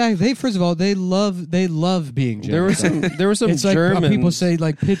cousin. Exactly. They first of all they love being There were Germans. some It's like Germans. how people say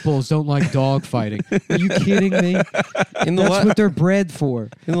like pit bulls don't like dog fighting. Are you kidding me? in the That's what they're bred for.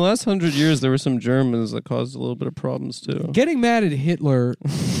 in the last 100 years, there were some Germans that caused a little bit of problems too. Getting mad at Hitler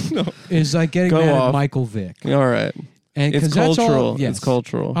No. is like getting Go mad off. at Michael Vick. All right, And it's 'cause that's all- cultural. yes. It's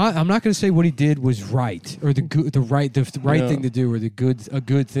cultural. I'm not going to say what he did was right or the right Yeah. thing to do or a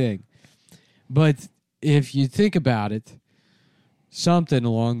good thing, but if you think about it, something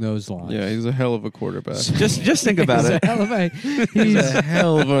along those lines. Yeah, he's a hell of a quarterback. just think about He's it. a hell of a. He's a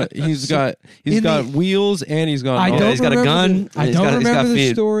hell of a. He's got in wheels and he's got. I an don't arm. he's got a remember gun, the- I and don't he's got remember the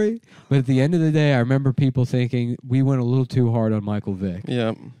feet. story, but at the end of the day, I remember people thinking we went a little too hard on Michael Vick.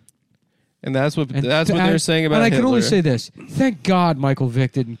 Yeah, and that's what And they're saying about And I Hitler. can only say this: thank God Michael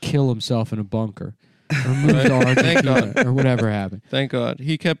Vick didn't kill himself in a bunker or moved to Right. Thank Argentina or whatever happened. Thank God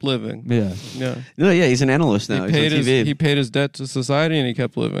he kept living. Yeah, Yeah, No, yeah, he's an analyst now. he paid He's on his TV. he paid his debt to society and he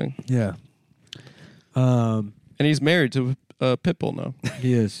kept living. yeah. And he's married to Pitbull now.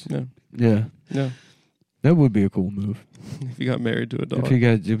 He is. Yeah, Yeah, yeah. that would be a cool move. If he got married to a dog.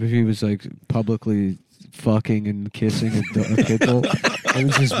 If he was like publicly fucking and kissing a pit bull, that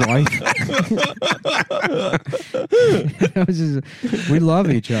was his wife. That was we love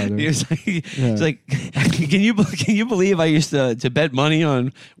each other. He was like, Yeah. it's like, can you believe I used to bet money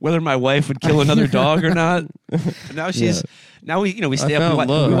on whether my wife would kill another dog or not? And now she's now we stay up and found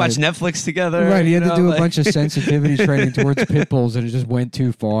love. we watch Netflix together. Right, he had you to know, do like- a bunch of sensitivity training towards pit bulls, and it just went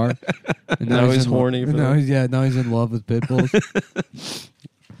too far. And Now he's in horny for Now them. now he's in love with pit bulls.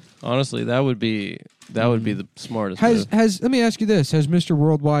 Honestly, that would be the smartest. move. Let me ask you this: has Mr.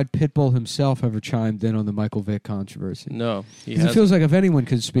 Worldwide Pitbull himself ever chimed in on the Michael Vick controversy? No, he 'Cause it has. feels like if anyone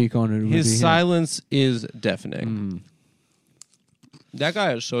could speak on it, it would be His him. silence is deafening. That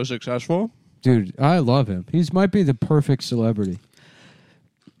guy is so successful. Dude, I love him. Might be the perfect celebrity.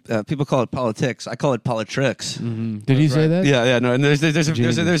 people call it politics. I call it politricks. Did he say right. that? Yeah, no, and there's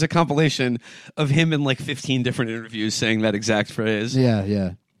Genius. a compilation of him in like 15 different interviews saying that exact phrase.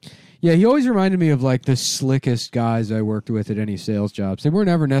 Yeah. Yeah, he always reminded me of like the slickest guys I worked with at any sales jobs. They weren't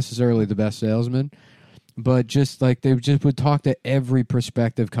ever necessarily the best salesmen, but just like they just would talk to every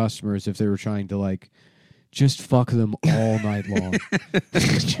prospective customer as if they were trying to like just fuck them all night long.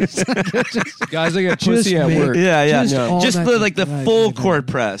 Guys that get Just pussy at make- work. Yeah. Just all Just night- the right, full right. court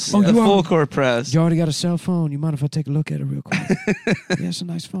press. Oh, The you are- full court press. You already got a cell phone. You mind if I take a look at it real quick? Yeah, it's a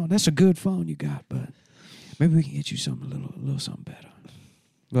nice phone. That's a good phone you got, but maybe we can get you something a little something better.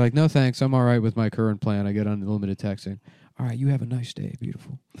 Like, no thanks. I'm all right with my current plan. I get unlimited texting. All right, you have a nice day,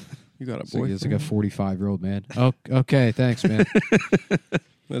 beautiful. You got a It's like, boyfriend. it's like a 45-year-old man. Oh, okay, thanks, man.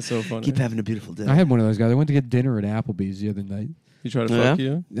 That's so funny. Keep having a beautiful day. I had one of those guys. I went to get dinner at Applebee's the other night. He tried to Yeah? fuck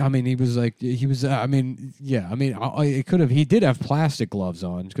you. I mean, he was like, it could have. He did have plastic gloves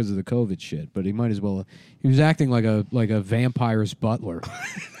on because of the COVID shit, but he might as well. He was acting like a vampire's butler,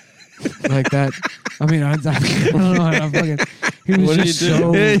 like that. I mean, I don't know. I'm fucking. He was What did just he do?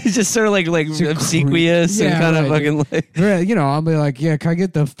 so. He's just sort of like It's a obsequious cre- and yeah, kind of right. fucking like. Yeah, you know, I'll be like, yeah, can I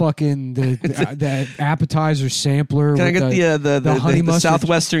get the fucking the appetizer sampler? Can I with get the honey mustard?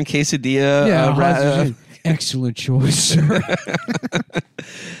 Southwestern quesadilla? Yeah, excellent choice, sir.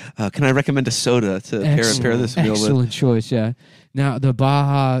 Can I recommend a soda to pair this meal with? Excellent choice, yeah. Now the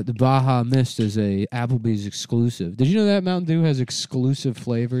Baja Mist is a Applebee's exclusive. Did you know that Mountain Dew has exclusive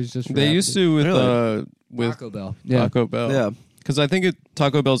flavors? Just for They used to with Really? with Taco Bell. Yeah. Taco Bell. Yeah. Because I think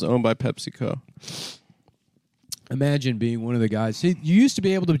Taco Bell's owned by PepsiCo. Imagine being one of the guys. See, you used to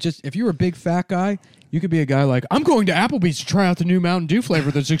be able to just, if you were a big fat guy, you could be a guy like, I'm going to Applebee's to try out the new Mountain Dew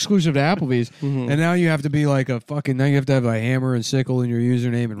flavor that's exclusive to Applebee's. And now you have to be like now you have to have a hammer and sickle in your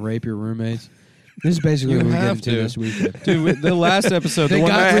username and rape your roommates. This is basically You what we get have into to. this weekend. Dude, the last episode, They the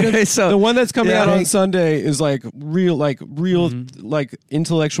one, got rid of- so the one that's coming yeah, out on they- Sunday is like real like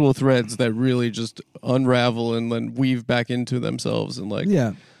intellectual threads that really just unravel and then weave back into themselves and like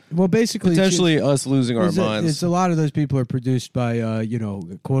Yeah. Well, basically, potentially us losing our It's minds. a lot of those people are produced by,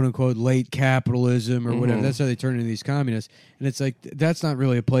 quote unquote, late capitalism or whatever. That's how they turn into these communists. And it's like, that's not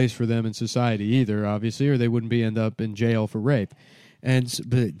really a place for them in society either, obviously, or they wouldn't end up in jail for rape.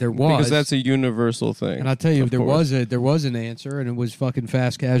 But there was. Because that's a universal thing. and I'll tell you, of there course. was an answer, and it was fucking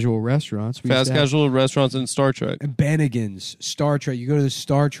fast casual restaurants. We used Fast to have- casual restaurants and Star Trek. Bennigan's, Star Trek. You go to the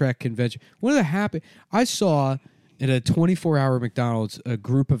Star Trek convention. One of the I saw at a 24-hour McDonald's a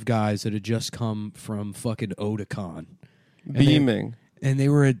group of guys that had just come from fucking Otakon. Beaming. And they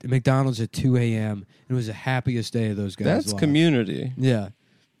were at McDonald's at 2 a.m. It was the happiest day of those guys' That's lives. community. Yeah.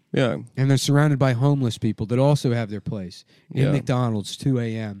 Yeah. And they're surrounded by homeless people that also have their place in Yeah. McDonald's, 2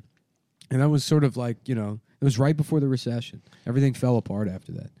 a.m. And that was sort of like, it was right before the recession. Everything fell apart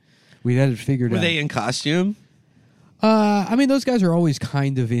after that. We had it figured out. Were they in costume? I mean, those guys are always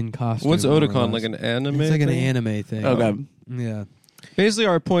kind of in costume. What's more or Otakon, less. like an anime? It's like an thing? anime thing. Okay. Yeah. Basically,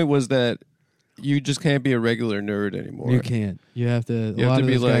 our point was that you just can't be a regular nerd anymore. You can't. You have to. You A have lot to of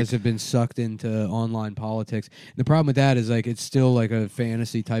be those like- guys have been sucked into online politics. And the problem with that is like it's still like a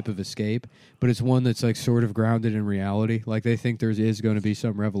fantasy type of escape, but it's one that's like sort of grounded in reality. Like they think there is going to be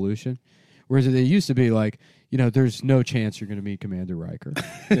some revolution, whereas it used to be like there's no chance you're going to meet Commander Riker.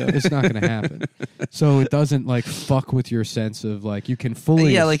 It's not going to happen. So it doesn't like fuck with your sense of like you can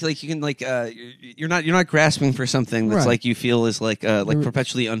fully. Yeah, like you can like you're not grasping for something that's Right. like you feel is like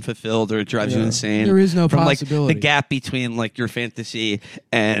perpetually unfulfilled or it drives you Yeah. insane. There is no from possibility. like the gap between like your fantasy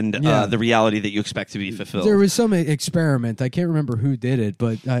and Yeah. the reality that you expect to be fulfilled. There was some experiment. I can't remember who did it,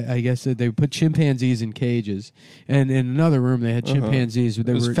 but I guess that they put chimpanzees in cages, and in another room they had chimpanzees. They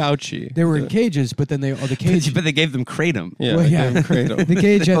It was were Fauci. they were in cages, but then the cage. but they gave them kratom. Yeah, Well, yeah. they create 'em. The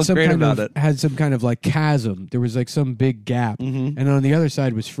cage They had felt some great kind about of it. had some kind of like chasm. There was like some big gap, Mhm. and on the other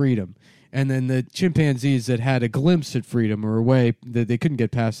side was freedom. And then the chimpanzees that had a glimpse at freedom or a way that they couldn't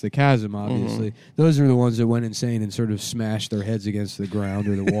get past the chasm, obviously, those are the ones that went insane and sort of smashed their heads against the ground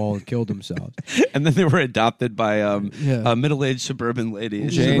or the wall and killed themselves. And then they were adopted by Yeah. middle-aged suburban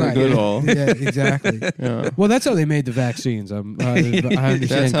ladies. Jane Right. Goodall. Yeah, exactly. Yeah. Well, that's how they made the vaccines. I understand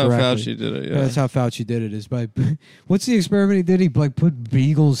That's how correctly. Fauci did it. Yeah. That's how Fauci did it. Is by what's the experiment he did? He like put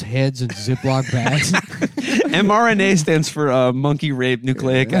beagles' heads in Ziploc bags. mRNA stands for monkey rape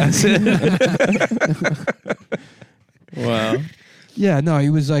nucleic acid. Wow. Yeah, no, he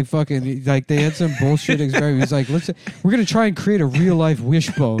was like fucking like they had some bullshit experiment. He was like, we're gonna try and create a real life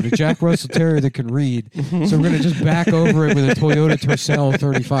wishbone, a Jack Russell Terrier that can read. So we're gonna just back over it with a Toyota Tercel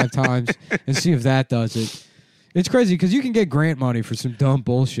 35 times and see if that does it. It's crazy because you can get grant money for some dumb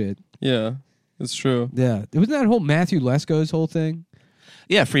bullshit. Yeah, it's true. Yeah, wasn't that whole Matthew Lesko's whole thing?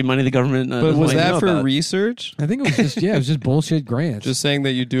 Yeah, free money the government. But doesn't was want you to that know for about. research? I think it was just it was just bullshit grants. Just saying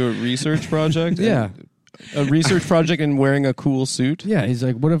that you do a research project? Yeah. A research project and wearing a cool suit? Yeah, he's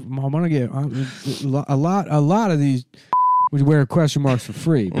like, what if I want to get a lot of these would wear question marks for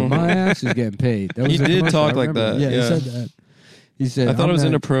free, but my ass is getting paid. That was He the did commercial, talk I like remember. that, Yeah, yeah. he said that. He said, I thought it was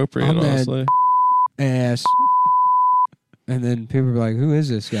inappropriate, I'm that- honestly. ass. And then people were like, "Who is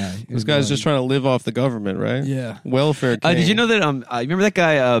this guy?" This guy's just trying to live off the government, right? Yeah. Welfare king. Did you know that? Remember that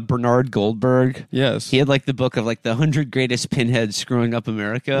guy Bernard Goldberg? Yes. He had like the book of like the 100 greatest pinheads screwing up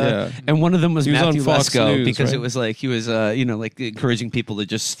America, Yeah. and one of them was He was Matthew on Fox Lesko News, because right? it was like he was like encouraging people to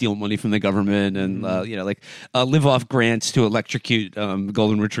just steal money from the government and live off grants to electrocute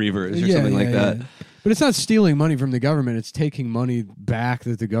golden retrievers or something like that. yeah. But it's not stealing money from the government; it's taking money back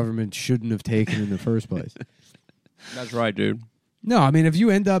that the government shouldn't have taken in the first place. That's right, dude. No, I mean if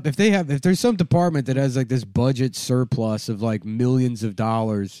there's some department that has like this budget surplus of like millions of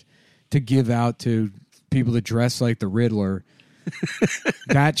dollars to give out to people that dress like the Riddler,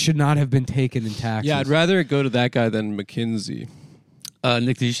 that should not have been taken in taxes. Yeah, I'd rather it go to that guy than McKinsey.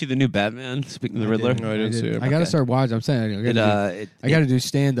 Nick, did you see the new Batman? Speaking of the Riddler, No, I didn't see it. I got to Okay. start watching. I'm saying I got to do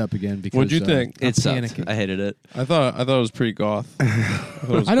stand up again because What'd you think? I'm it sucked. panicking. I hated it. I thought it was pretty goth.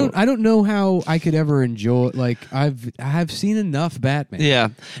 I don't know how I could ever enjoy. Like I've seen enough Batman. Yeah,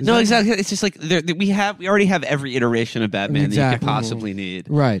 no, that- exactly. It's just like we already have every iteration of Batman that you Exactly. could possibly need.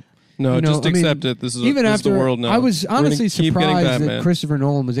 Right. No, You know, just I mean, accept it. This is Even this after is the world now. I was We're gonna honestly keep getting surprised that Batman. Christopher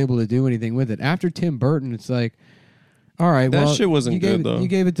Nolan was able to do anything with it. After Tim Burton, it's like, all right, That well, shit wasn't you gave good, though. You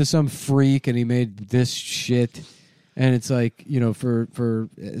gave it to some freak, and he made this shit. And it's like, for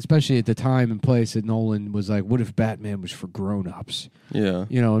especially at the time and place that Nolan was like, what if Batman was for grown-ups? Yeah.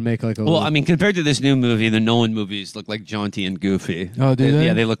 And make like a Well, little, I mean, compared to this new movie, the Nolan movies look like jaunty and goofy. Oh, do they?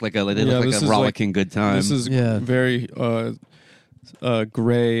 Yeah, they look like a this is rollicking good time. This is Yeah. very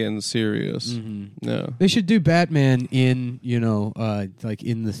gray and serious. Mm-hmm. No. They should do Batman in, like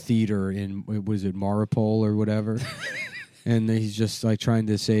in the theater in, was it Maripol or whatever? And he's just like trying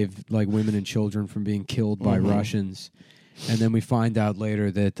to save like women and children from being killed by Russians. And then we find out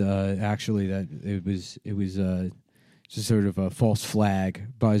later that actually that it was just sort of a false flag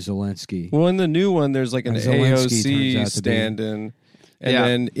by Zelensky. Well, in the new one, there's like an And Zelensky turns AOC out to be- stand-in, and Yeah.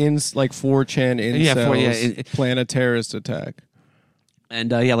 then like 4chan Yeah, incels plan a terrorist attack. And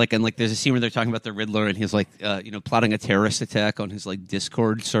there's a scene where they're talking about the Riddler, and he's like, plotting a terrorist attack on his like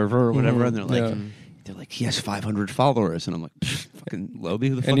Discord server or whatever. And they're like, he has 500 followers, and I'm like, fucking Loby,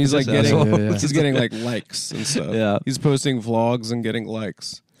 who the fuck And he's is like this getting, asshole? Yeah. he's getting like likes and stuff. Yeah. He's posting vlogs and getting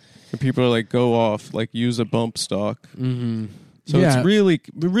likes. And people are like, go off, like use a bump stock. Mm-hmm. So it's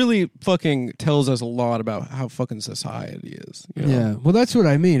really fucking tells us a lot about how fucking society is. You know? Yeah. Well, that's what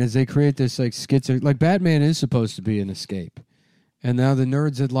I mean. Is they create this like like Batman is supposed to be an escape, and now the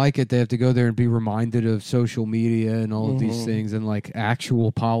nerds that like it, they have to go there and be reminded of social media and all of these things and like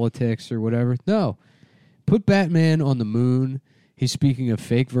actual politics or whatever. No, put Batman on the moon. He's speaking a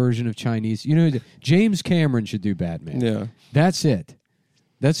fake version of Chinese. You know, James Cameron should do Batman. Yeah. That's it.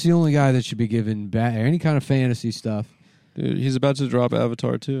 That's the only guy that should be given any kind of fantasy stuff. Dude, he's about to drop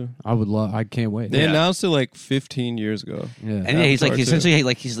Avatar 2. I can't wait. They announced it like 15 years ago. Yeah. And yeah, he's like essentially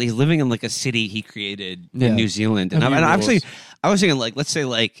like he's living in like a city he created in New Zealand. And I was thinking like, let's say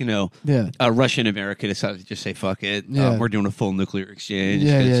like, you know, Russia and America decided to just say fuck it. We're doing a full nuclear exchange.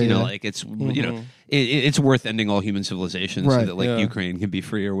 You know, like it's you know, it's worth ending all human civilization so that like Ukraine can be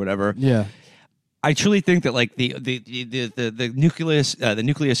free or whatever. Yeah. I truly think that like the nucleus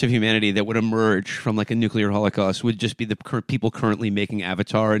of humanity that would emerge from like a nuclear holocaust would just be the people currently making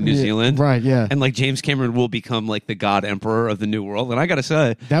Avatar in New Zealand, right? Yeah, and like James Cameron will become like the God Emperor of the New World, and I gotta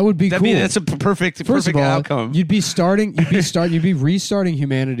say that would be cool. That's a perfect outcome. You'd be restarting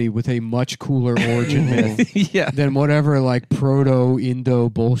humanity with a much cooler origin myth than whatever like proto-Indo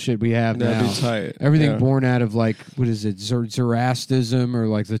bullshit we have now. That'd be tight. Everything born out of like what is it, Zoroastrianism or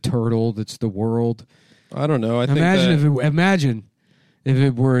like the turtle that's the world. I don't know. Imagine if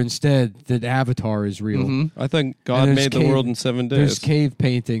it were instead that Avatar is real. Mm-hmm. I think God made the world in 7 days. There's cave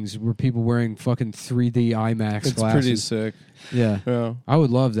paintings where people wearing fucking 3D IMAX glasses. It's pretty sick. Yeah. I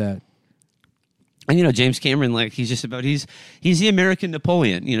would love that. And you know, James Cameron, like he's the American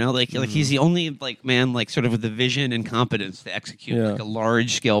Napoleon, you know, like he's the only like man like sort of with the vision and competence to execute like a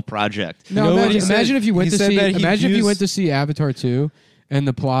large scale project. No, imagine if you went to see Avatar 2 and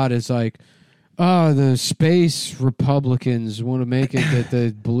the plot is like, the space Republicans want to make it that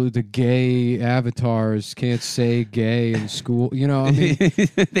the gay avatars can't say gay in school. You know, I mean,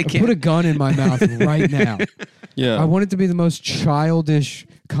 they can't. Put a gun in my mouth right now. Yeah, I want it to be the most childish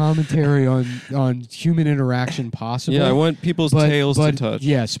commentary on human interaction possible. Yeah, I want people's tails to touch.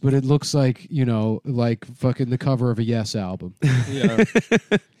 Yes, but it looks like, you know, like fucking the cover of a Yes album. Yeah.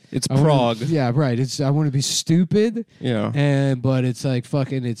 It's Prague. Right. I want to be stupid. Yeah. But it's like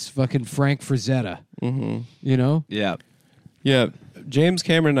fucking Frank Frazetta. Mm-hmm. You know? Yeah. Yeah. James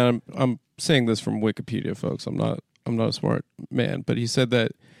Cameron, I'm saying this from Wikipedia, folks. I'm not a smart man, but he said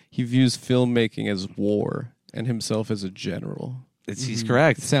that he views filmmaking as war and himself as a general. He's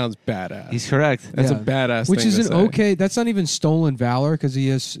correct. It sounds badass. He's correct. That's a badass Which thing isn't to say. okay. That's not even stolen valor because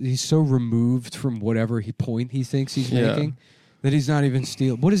he's so removed from whatever he thinks he's making. That he's not even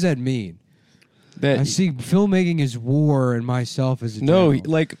stealing. What does that mean? I see filmmaking as war and myself as a general. No,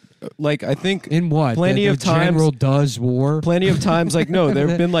 like I think in what plenty of times general does war. Plenty of times, like no, there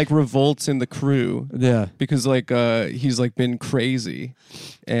have been like revolts in the crew. Yeah, because like he's like been crazy,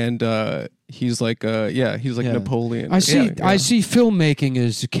 and he's like Napoleon. I see filmmaking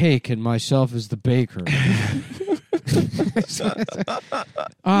as cake and myself as the baker.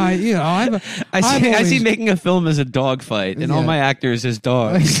 I see making a film as a dog fight, and all my actors as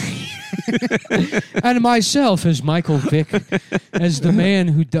dogs. And myself as Michael Vick, as the man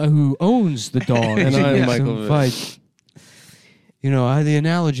who owns the dog. And I'm Michael Vick. You know, the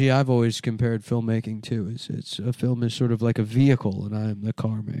analogy I've always compared filmmaking to is it's a film is sort of like a vehicle, and I'm the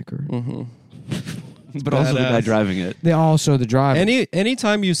car maker. Mm-hmm. But also the guy driving it. They're also the driver.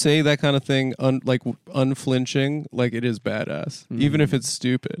 Anytime you say that kind of thing, unflinching, like it is badass, even if it's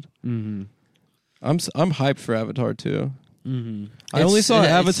stupid. Mm-hmm. I'm hyped for Avatar 2. Mm-hmm. I only saw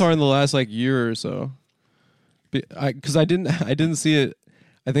Avatar in the last like year or so, because I didn't see it.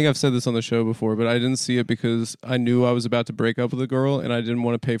 I think I've said this on the show before, but I didn't see it because I knew I was about to break up with a girl, and I didn't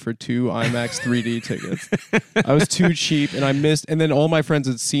want to pay for 2 IMAX 3D tickets. I was too cheap, and I missed. And then all my friends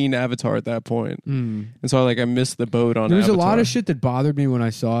had seen Avatar at that point, and so I missed the boat on. There was Avatar. a lot of shit that bothered me when I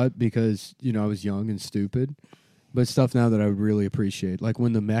saw it because I was young and stupid. But stuff now that I would really appreciate, like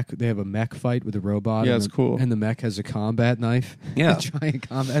when they have a mech fight with a robot. Yeah, it's cool. And the mech has a combat knife. Yeah, a giant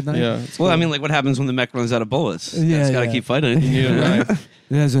combat knife. Yeah. Well, I mean, like what happens when the mech runs out of bullets? Yeah, it's got to keep fighting. You need a knife.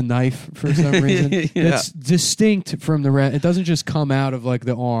 It has a knife for some reason. It's distinct from the rest. It doesn't just come out of like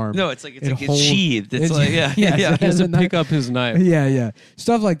the arm. No, it's sheathed. It's like he has to pick up his knife. Yeah.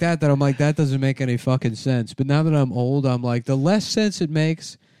 Stuff like that I'm like, that doesn't make any fucking sense. But now that I'm old, I'm like, the less sense it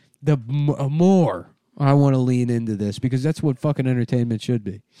makes, the more I want to lean into this, because that's what fucking entertainment should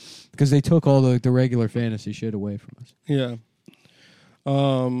be. Because they took all the regular fantasy shit away from us. Yeah.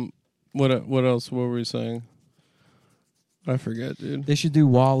 What else? What were we saying? I forget, dude. They should do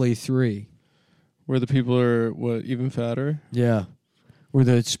WALL-E 3. Where the people are even fatter. Yeah. where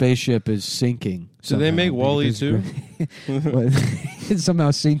the spaceship is sinking. Do they make WALL-E too? It's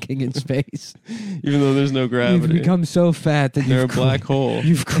somehow sinking in space. Even though there's no gravity. You've become so fat that they're a black hole.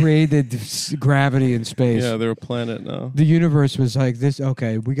 You've created gravity in space. Yeah, they're a planet now. The universe was like this.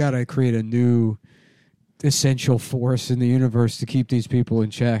 Okay, we got to create a new essential force in the universe to keep these people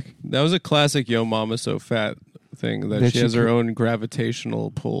in check. That was a classic "Yo, Mama So Fat" thing. That she has her own gravitational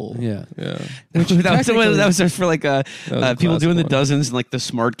pull. Yeah. that was for like people doing the dozens in like the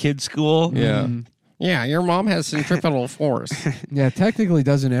smart kid school. Yeah. Yeah, your mom has centripetal force. Yeah, technically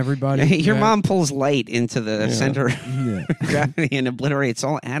doesn't everybody. Your mom pulls light into the center of gravity and obliterates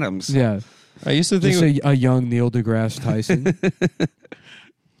all atoms. Yeah. I used to think just a young Neil deGrasse Tyson.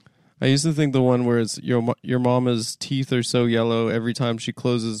 I used to think the one where it's your mama's teeth are so yellow every time she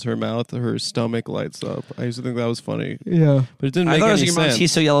closes her mouth, her stomach lights up. I used to think that was funny. Yeah. But it didn't make any sense. Your mom's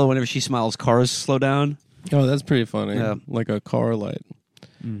teeth so yellow whenever she smiles, cars slow down. Oh, that's pretty funny. Yeah. Like a car light.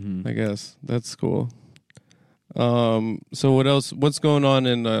 Mm-hmm. I guess. That's cool. So what else? What's going on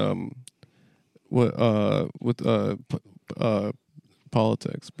in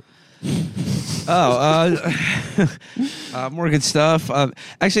politics? More good stuff.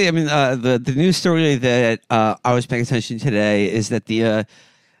 Actually, I mean, the news story that I was paying attention to today is that the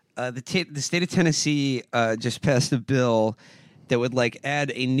state of Tennessee just passed a bill that would like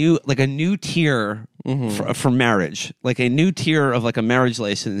add a new tier for marriage, like a new tier of like a marriage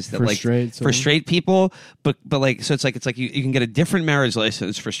license that for straight people, but like so it's like you can get a different marriage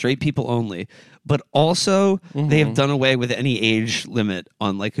license for straight people only, but also they have done away with any age limit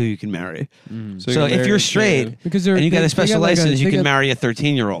on like who you can marry. So if you're straight and you got a special license, you can marry a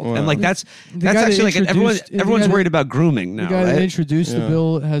 13-year-old, and like that's actually like everyone's worried about grooming now. The guy right? that introduced the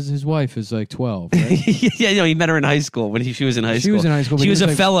bill has his wife is like 12. Right? Yeah, he met her in high school when she was in high school. She was in high school. She was a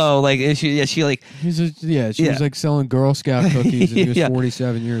fellow. Like she like. She was like selling Girl Scout cookies, and he was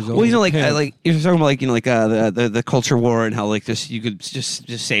 47 years old. Well, like you're talking about like the culture war and how like just you could just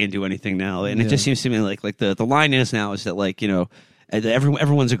say and do anything now, and it just seems to me like the line is now is that like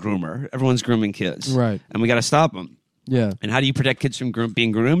everyone's a groomer, everyone's grooming kids, right? And we got to stop them. Yeah. And how do you protect kids from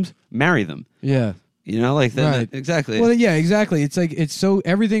being groomed? Marry them. Yeah. Like that, exactly. Well, yeah, exactly. It's like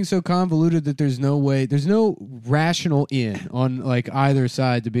everything's so convoluted that there's no rational in on like either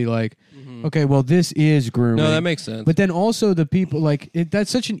side to be like, okay, well, this is grooming. No, that makes sense. But then also the people like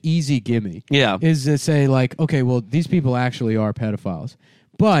that's such an easy gimme. Yeah, is to say like, okay, well, these people actually are pedophiles,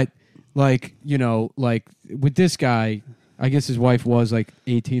 but like like with this guy, I guess his wife was like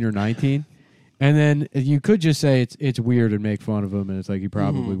 18 or 19. And then you could just say it's weird and make fun of him, and it's like he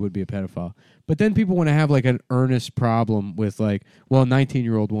probably would be a pedophile. But then people want to have like an earnest problem with like, well, a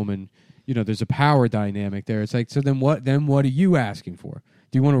 19-year-old woman, there's a power dynamic there. It's like, so then what are you asking for?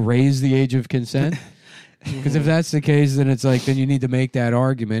 Do you want to raise the age of consent? Because if that's the case, then it's like then you need to make that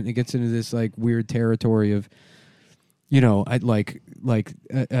argument. It gets into this like weird territory of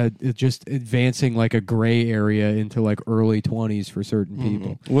just advancing like a gray area into like early 20s for certain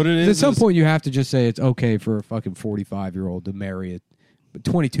people. What it is at some point you have to just say it's okay for a fucking 45-year-old to marry a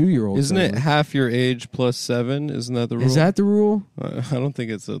 22-year-old. Isn't it half your age plus 7? Isn't that the rule? Is that the rule? I don't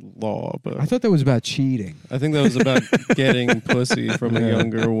think it's a law, but I thought that was about cheating. I think that was about getting pussy from a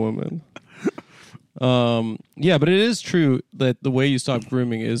younger woman. Yeah, but it is true that the way you stop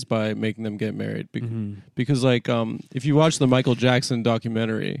grooming is by making them get married. Because like, if you watch the Michael Jackson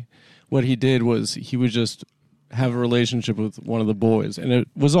documentary, what he did was he would just have a relationship with one of the boys, and it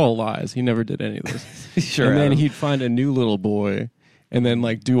was all lies. He never did any of this. Sure. And then he'd find a new little boy, and then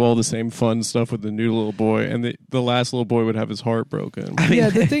like do all the same fun stuff with the new little boy, and the last little boy would have his heart broken. I mean, yeah,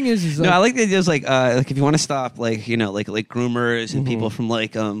 the thing is like, no, I like the idea is like if you want to stop like like groomers and people from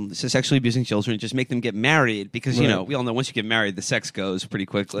like sexually abusing children, just make them get married because we all know once you get married, the sex goes pretty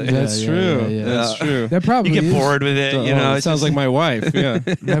quickly. That's true. Yeah. That's true. That probably you get bored with it. It sounds like my wife. Yeah,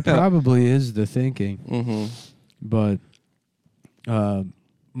 that probably is the thinking. But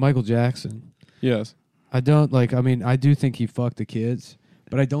Michael Jackson. Yes. I don't like. I mean, I do think he fucked the kids,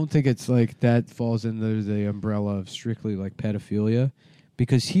 but I don't think it's like that falls under the umbrella of strictly like pedophilia,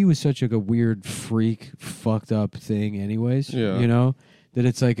 because he was such like a weird freak, fucked up thing, anyways. Yeah. That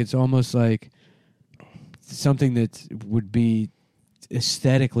it's like it's almost like something that would be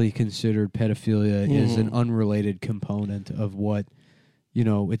aesthetically considered pedophilia is an unrelated component of what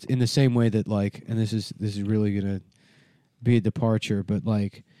It's in the same way that like, and this is really gonna be a departure, but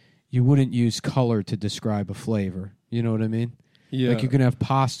like. You wouldn't use color to describe a flavor. You know what I mean? Yeah. Like you can have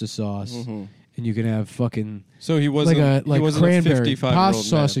pasta sauce, and you can have fucking. So he wasn't like he wasn't cranberry a 55-year-old pasta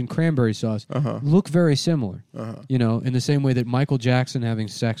sauce man. and cranberry sauce look very similar. In the same way that Michael Jackson having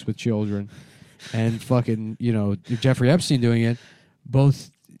sex with children, and fucking Jeffrey Epstein doing it,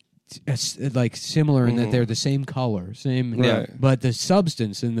 both like similar in that they're the same color, but the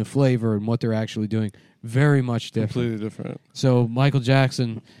substance and the flavor and what they're actually doing very much different. Completely different. So Michael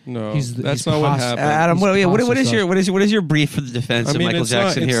Jackson, that's not what happened. Adam, what is your brief for the defense of Michael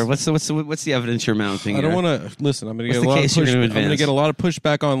Jackson here? What's the evidence you're mounting? I don't want to listen. I'm going to get a lot of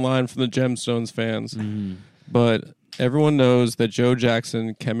pushback online from the Gemstones fans, but everyone knows that Joe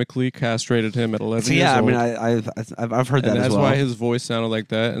Jackson chemically castrated him at 11 years old. I've heard that as well. That's why his voice sounded like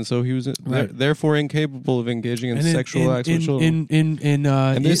that, and so he was therefore incapable of engaging in sexual acts with children.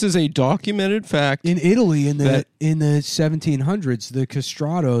 And this is a documented fact. In Italy, in the 1700s, the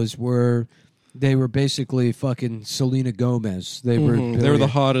castratos were basically fucking Selena Gomez. They were the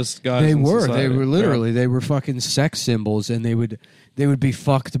hottest guys. They in were. society. They were literally. They were fucking sex symbols, and they would be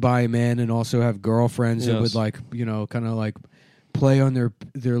fucked by men and also have girlfriends that would kind of like play on their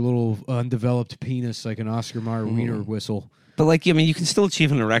little undeveloped penis like an Oscar Mayer wiener whistle. But you can still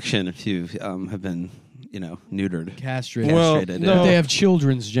achieve an erection if you have been neutered, castrated. Well, no. They have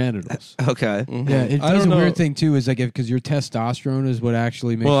children's genitals. Okay. Yeah, it does a weird thing too. Is like because your testosterone is what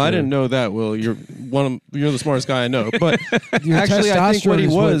actually makes. Well, I didn't know that. Will, you're the smartest guy I know. But your actually, testosterone I think what he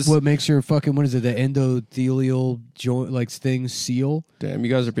was what makes your fucking the endothelial joint things seal. Damn,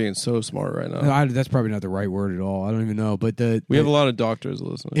 you guys are being so smart right now. That's probably not the right word at all. I don't even know. But we have a lot of doctors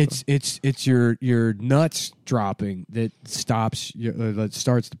listening. It's your nuts dropping that starts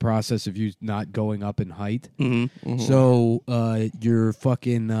the process of you not going up in height. So you're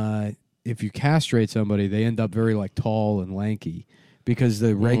fucking if you castrate somebody, they end up very tall and lanky because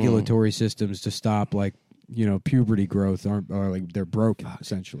the regulatory systems to stop puberty growth aren't they're broken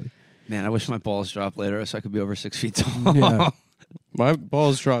essentially. Man, I wish my balls dropped later so I could be over 6 feet tall. Yeah. My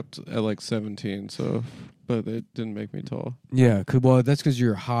balls dropped at 17, but it didn't make me tall. Yeah, well, that's because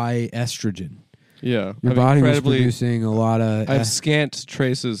you're high estrogen. Yeah. Your body was producing a lot of... I have scant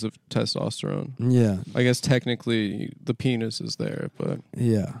traces of testosterone. Yeah. I guess technically the penis is there, but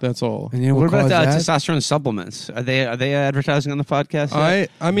yeah, that's all. And what about testosterone supplements? Are they advertising on the podcast yet?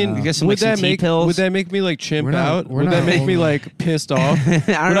 I mean, would that make me chimp out? Would that make me pissed off?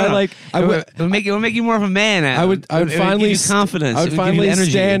 I don't know. It would make you more of a man. Adam. I would finally give you confidence. I would finally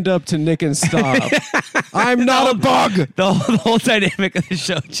stand up to Nick and stop. I'm not a bug. The whole dynamic of the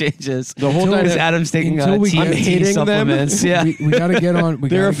show changes. The whole dynamic. Adam's taking THC supplements. Them. Yeah, we got to get on. We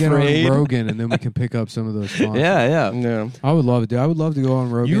got to get on Rogan, and then we can pick up some of those sponsors. Yeah. I would love it. I would love to go on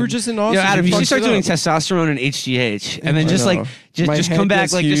Rogan. You were just in Austin. Yeah, Adam, you should start doing testosterone and HGH, and then just come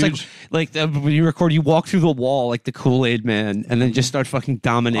back when you record, you walk through the wall like the Kool-Aid Man, and then just start fucking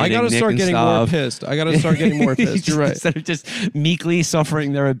dominating. I gotta Nick start and getting Stav. more pissed. You're right. Instead of just meekly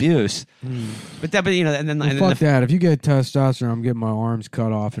suffering their abuse. But that, fuck that. If you get testosterone, I'm getting my arms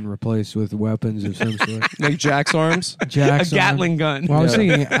cut off and replaced with weapons of some sort. Like Jack's arms, a Gatling gun. Well, I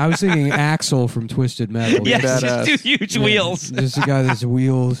was thinking Axel from Twisted Metal. Yes, just two huge wheels. Just a guy that's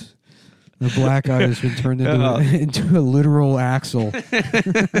wheels. The black guy has been turned into a literal axle.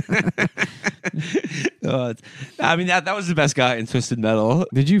 I mean, that was the best guy in Twisted Metal.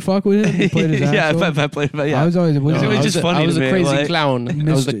 Did you fuck with him? You played his axle? Yeah, I played. Yeah, I was always. It was just funny. I was to a me, crazy clown.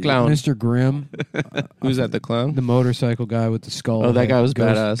 I was the clown. Mr. Grimm. Who's that? The clown? The motorcycle guy with the skull. Oh, that guy was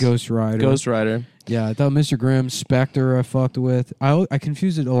badass. Ghost Rider. Ghost Rider. Yeah, I thought Mr. Grimm, Spectre. I fucked with. I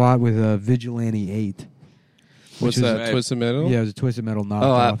confused it a lot with Vigilante 8. What's that? Twisted Metal? Yeah, it was a Twisted Metal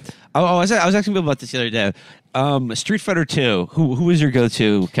knockoff. I was asking people about this the other day. Street Fighter 2. Who was your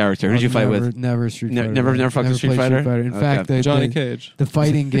go-to character? Who did you fight with? Never Street Fighter. Never fucked Street Fighter? In fact, Johnny Cage. The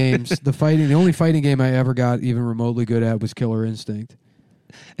fighting games. The only fighting game I ever got even remotely good at was Killer Instinct.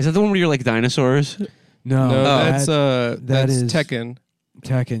 Is that the one where you're like dinosaurs? No, that's Tekken.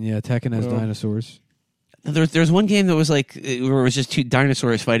 Tekken, yeah, Tekken has dinosaurs. There's one game that was where it was just two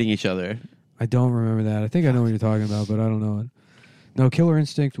dinosaurs fighting each other. I don't remember that. I think I know what you're talking about, but I don't know it. No, Killer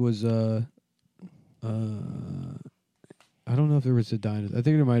Instinct was I don't know if there was a dinosaur. I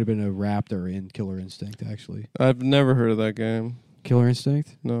think there might have been a raptor in Killer Instinct, actually. I've never heard of that game. Killer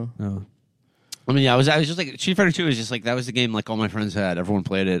Instinct? No. I mean, yeah, I was just Street Fighter 2 was just that was the game all my friends had. Everyone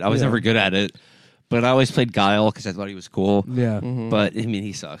played it. I was never good at it, but I always played Guile because I thought he was cool. Yeah. Mm-hmm. But, I mean,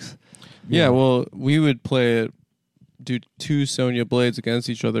 he sucks. Yeah, well, we would play it, do two Sonya Blades against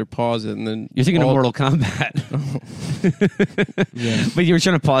each other, pause it, and then... You're thinking of Mortal Kombat. Yeah. But you were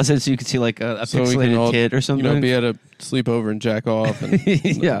trying to pause it so you could see a pixelated kid or something? Be at a sleepover and jack off and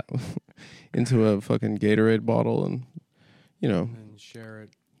yeah. into a fucking Gatorade bottle and, And share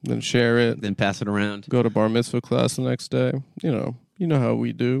it. Then share it. Then pass it around. Go to bar mitzvah class the next day. You know how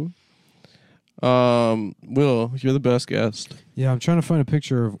we do. Will, you're the best guest. Yeah, I'm trying to find a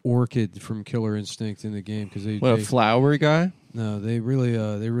picture of Orchid from Killer Instinct in the game because a flowery guy? No, they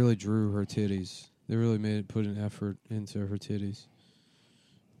really drew her titties. They really put an effort into her titties.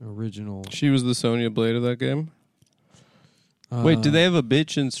 Original. She was the Sonya Blade of that game. Wait, did they have a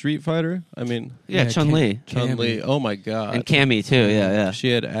bitch in Street Fighter? I mean, Yeah, Chun-Li. Chun-Li. Oh my god. And Cammy, too. Yeah. She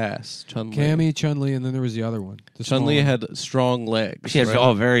had ass. Chun-Li. Cammy, Chun-Li, and then there was the other one. Chun-Li had strong legs. She had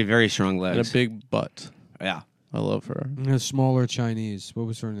right? very, very strong And legs. a big butt. Yeah. I love her. And a smaller Chinese. What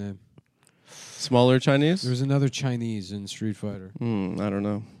was her name? Smaller Chinese? There was another Chinese in Street Fighter. I don't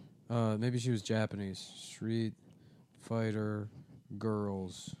know. Maybe she was Japanese. Street Fighter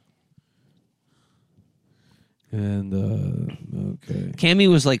girls. And okay. Cammy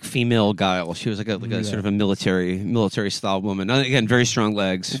was like female Guile. She was like a sort of a military style woman. Again, very strong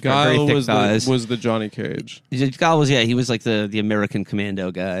legs. Very Guile thick thighs. was the Johnny Cage. Guile was he was like the American commando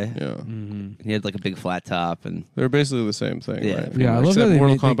guy. Yeah. Mm-hmm. He had like a big flat top and They're basically the same thing, Yeah. right? Yeah, I love Except how they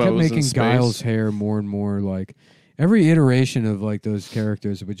Mortal kept Kombat was in making space. Guile's hair more and more like every iteration of like those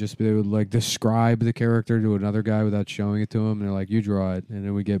characters would just they would like describe the character to another guy without showing it to him, and they're like, "You draw it," and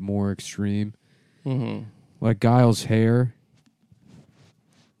then we get more extreme. Mm-hmm. Like Guile's hair.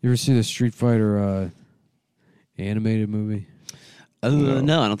 You ever see the Street Fighter animated movie?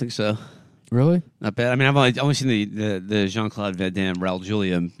 no, I don't think so. Really? Not bad. I mean, I've only seen the Jean-Claude Van Damme Raul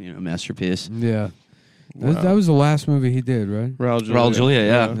Julia masterpiece. Yeah. Wow. That was the last movie he did, right? Raul Julia,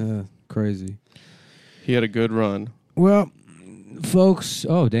 yeah. Yeah. Crazy. He had a good run. Well, folks,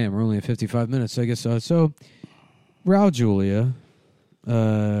 oh damn, we're only at 55 minutes, I guess. So, Raul Julia,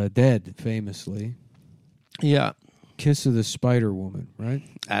 dead famously. Yeah. Kiss of the Spider Woman, right?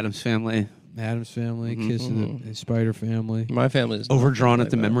 Addams Family. Adam's Family, Kiss of the Spider Family. My family is Overdrawn nothing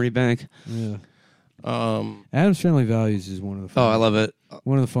at the like that. memory bank. Yeah. Um, Adam's Family Values is one of the Oh, I funniest, love it.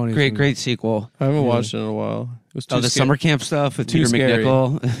 one of the funniest. Great movies. sequel. I haven't Yeah. watched it in a while. It was too The scary. summer camp stuff with Too Peter scary.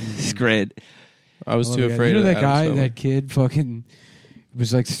 McNichol. It's great. I was I too love it. afraid You know of that Addams guy, Family. that kid fucking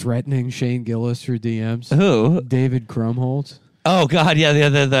was like threatening Shane Gillis through DMs. Who? David Krumholtz. Oh God, yeah, the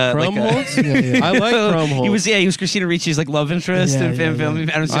Krumholtz? Yeah. I like Krumholtz. He was Christina Ricci's like love interest Yeah, in yeah, Family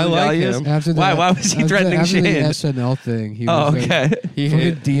yeah. Adam's I Family like Values. him. After Why was he threatening after Shane? the SNL thing, he Oh, was okay. He fucking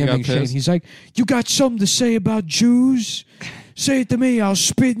hit, he got DMing Shane. pissed. He's like, "You got something to say about Jews? Say it to me. I'll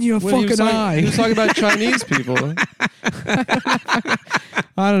spit in your Well, he was fucking talking- eye." He was talking about Chinese people.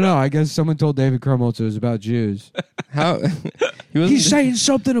 I don't know. I guess someone told David Krumholtz it was about Jews. How? He wasn't. He's saying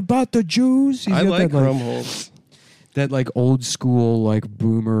something about the Jews. He's I got like that, Krumholtz. that like old school like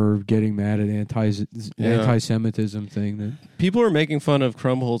boomer getting mad at anti-Semitism thing. That People were making fun of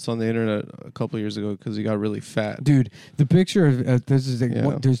Krumholtz on the internet a couple years ago because he got really fat. dude, the picture of this is like,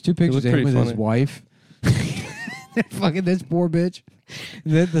 Yeah. there's two pictures looked of him pretty with his funny. wife. Fucking this poor bitch.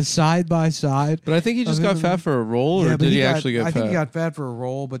 The side by side. But I think he just got fat for a role, or but did he got- actually get I fat? think he got fat for a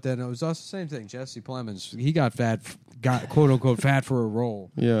role, but then it was also the same thing. Jesse Plemons, he got fat, got quote unquote fat for a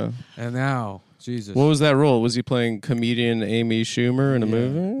role, Yeah. and now Jesus. What was that role? Was he playing comedian Amy Schumer in a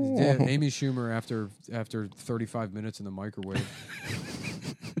movie? Yeah, Amy Schumer after 35 minutes in the microwave.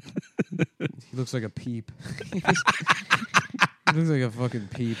 He looks like a peep. He looks like a fucking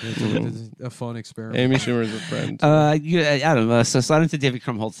peep. It's a fun experiment. Amy Schumer's a friend. Adam, so slide into David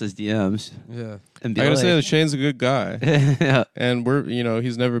Krumholtz's DMs. Yeah. And I be gotta say that like, Shane's a good guy, yeah. and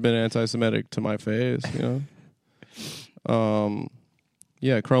he's never been anti-Semitic to my face.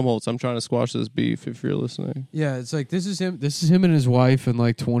 Yeah, Krumholtz. I'm trying to squash this beef. If you're listening, Yeah, it's like this is him and his wife in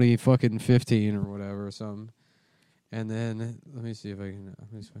like 2015 or whatever or something. And then let me see if I can.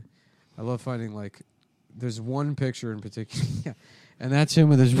 I love finding like there's one picture in particular, yeah, and that's him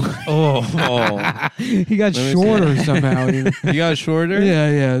with his wife. oh, He got Let me shorter somehow. you got shorter.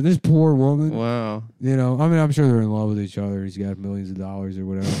 Yeah. This poor woman. Wow. You know, I mean, I'm sure they're in love with each other. He's got millions of dollars or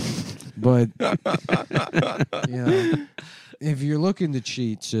whatever. But you know, if you're looking to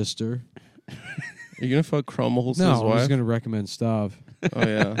cheat, sister, You gonna fuck Krumholtz's no, I'm wife? just gonna recommend Stav. Oh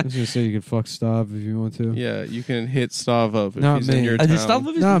yeah. I was gonna say you could fuck Stav if you want to. Yeah, you can hit Stav up if Not he's me. in your The town. stuff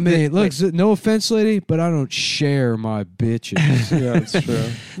of his- Not me. the- Look, no offense, lady, but I don't share my bitches. Yeah, it's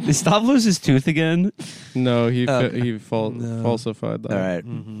true. Did Stav lose his tooth again? No, he Oh. he No. falsified that. All right.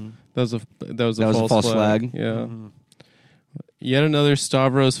 Mm-hmm. That was a That was a false flag. Yeah. Yet another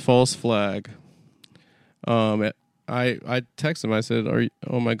Stavros false flag. I texted him. I said,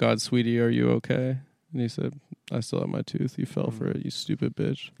 "Oh my God, sweetie, are you okay?" And he said, "I still have my tooth. You fell for it, you stupid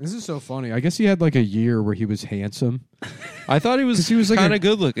bitch." This is so funny. I guess he had like a year where he was handsome. I thought he 'Cause he was like kind a- of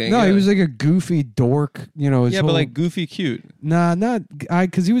good looking. No, yeah. he was like a goofy dork. You know, his yeah, whole, but like goofy cute. not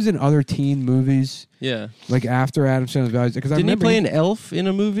because he was in other teen movies Yeah. like after Adam Sandler's Values. Because Didn't he play an elf in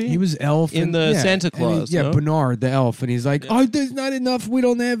a movie? He was elf In and- the yeah, Santa and he- Claus, yeah, no? Bernard the elf, and he's like, Yeah. "Oh, there's not enough. We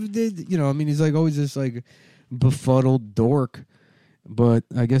don't have, you know." I mean, he's like always this like befuddled dork. But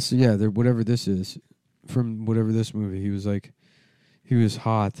I guess whatever this is from whatever this movie, he was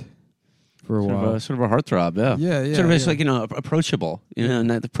hot for a while. Sort of a heartthrob, yeah. Yeah. Sort of just like, approachable.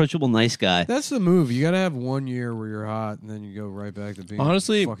 Approachable nice guy. That's the move. You got to have 1 year where you're hot, and then you go right back to being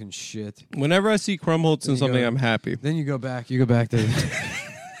honestly fucking shit. Whenever I see Krumholtz in something, I'm happy. Then you go back. You go back to.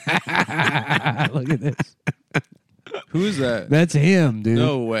 Look at this. Who is that? That's him, dude.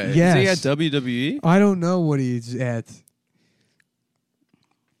 No way. Yes. Is he at WWE? I don't know what he's at.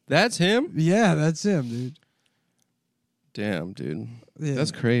 That's him? Yeah, that's him, dude. Damn, dude. Yeah.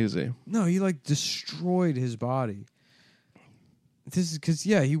 That's crazy. No, he like destroyed his body. This is because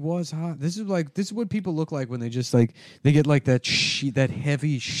he was hot. This is what people look like when they just like they get like that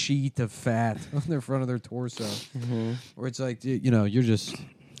heavy sheet of fat on their front of their torso, where it's like you're just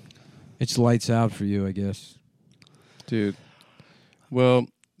it's lights out for you, I guess. Dude. Well,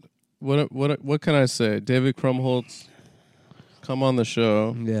 what can I say? David Krumholtz, come on the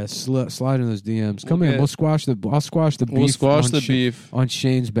show. Yeah, slide in those DMs. Come in. I'll squash the beef. We'll squash the beef on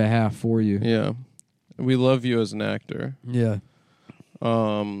Shane's behalf for you. Yeah. We love you as an actor. Yeah.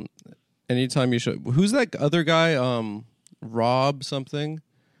 Anytime you show, who's that other guy? Rob something.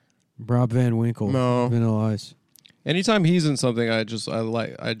 Rob Van Winkle. No. Vanilla Ice. Anytime he's in something, I just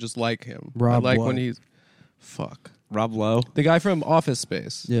like him. Rob I like what? when he's Rob Lowe. the guy from Office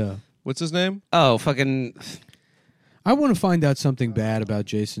Space. Yeah. What's his name? Oh, fucking. I want to find out something bad about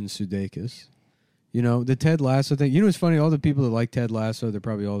Jason Sudeikis. The Ted Lasso thing. What's funny? All the people that like Ted Lasso, they're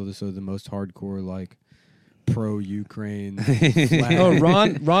probably also the most hardcore, like, pro-Ukraine. Oh,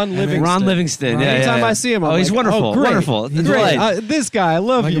 Ron Livingston. Ron Livingston. Yeah, Anytime I see him, I'm he's like, wonderful. oh, great. Wonderful. He's great. This guy, I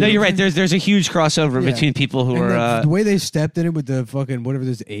love Like you. No, you're right. There's a huge crossover between people who And are. the way they stepped in it with the fucking whatever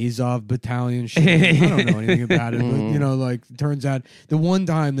this Azov battalion shit. I don't know anything about it, but like turns out the one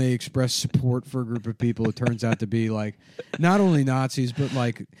time they expressed support for a group of people, it turns out to be like not only Nazis but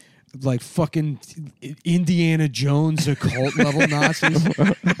like fucking Indiana Jones occult level Nazis.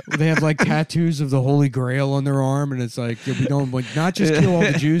 They have like tattoos of the Holy Grail on their arm, and it's like we don't not just kill all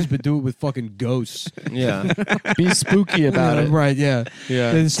the Jews, but do it with fucking ghosts. Yeah. Be spooky about it. Right? Yeah.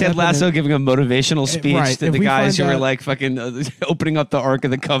 Yeah. Ted Lasso giving a motivational speech right. to If the we guys who find were out- like fucking opening up the Ark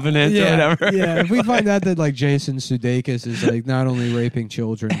of the Covenant or whatever. Yeah, if we find out that like Jason Sudeikis is like not only raping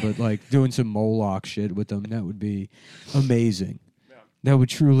children but like doing some Moloch shit with them, that would be amazing. That would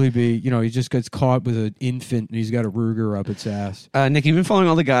truly be, he just gets caught with an infant and he's got a Ruger up its ass. Nick, you've been following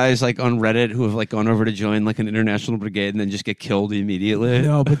all the guys like on Reddit who have like gone over to join like an international brigade and then just get killed immediately.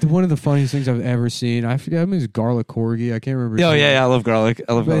 No, but one of the funniest things I've ever seen, I forget, I mean, it's Garlic Corgi. I can't remember. Oh yeah, I love garlic.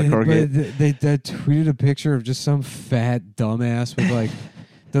 I love garlic corgi. But they tweeted a picture of just some fat dumbass with like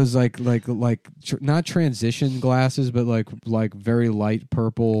those not transition glasses, but like very light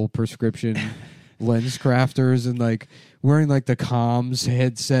purple prescription lens crafters and like wearing like the comms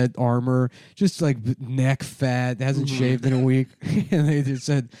headset armor, just like neck fat, hasn't shaved in a week, and they just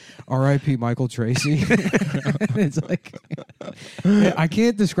said R.I.P. Michael Tracy. It's like I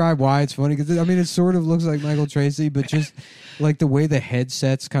can't describe why it's funny because I mean it sort of looks like Michael Tracy, but just like the way the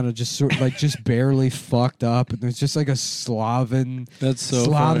headset's kind of just sort like just barely fucked up, and there's just like a slovenly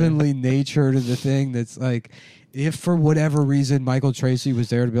nature to the thing that's like. If for whatever reason Michael Tracy was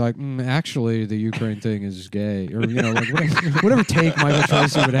there to be like, actually the Ukraine thing is gay, or like whatever take Michael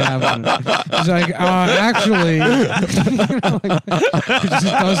Tracy would have, on it. He's like, actually, it just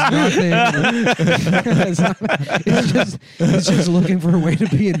does nothing. It's just looking for a way to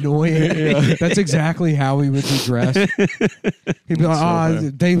be annoying. Yeah. That's exactly how he would be dressed. He'd be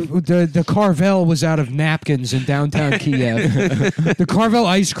like, the Carvel was out of napkins in downtown Kiev. The Carvel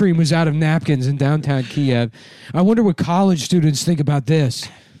ice cream was out of napkins in downtown Kiev. I wonder what college students think about this.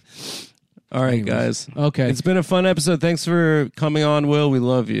 All right, guys. Okay. It's been a fun episode. Thanks for coming on, Will. We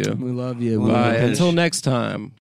love you. We love you. Bye. Until next time.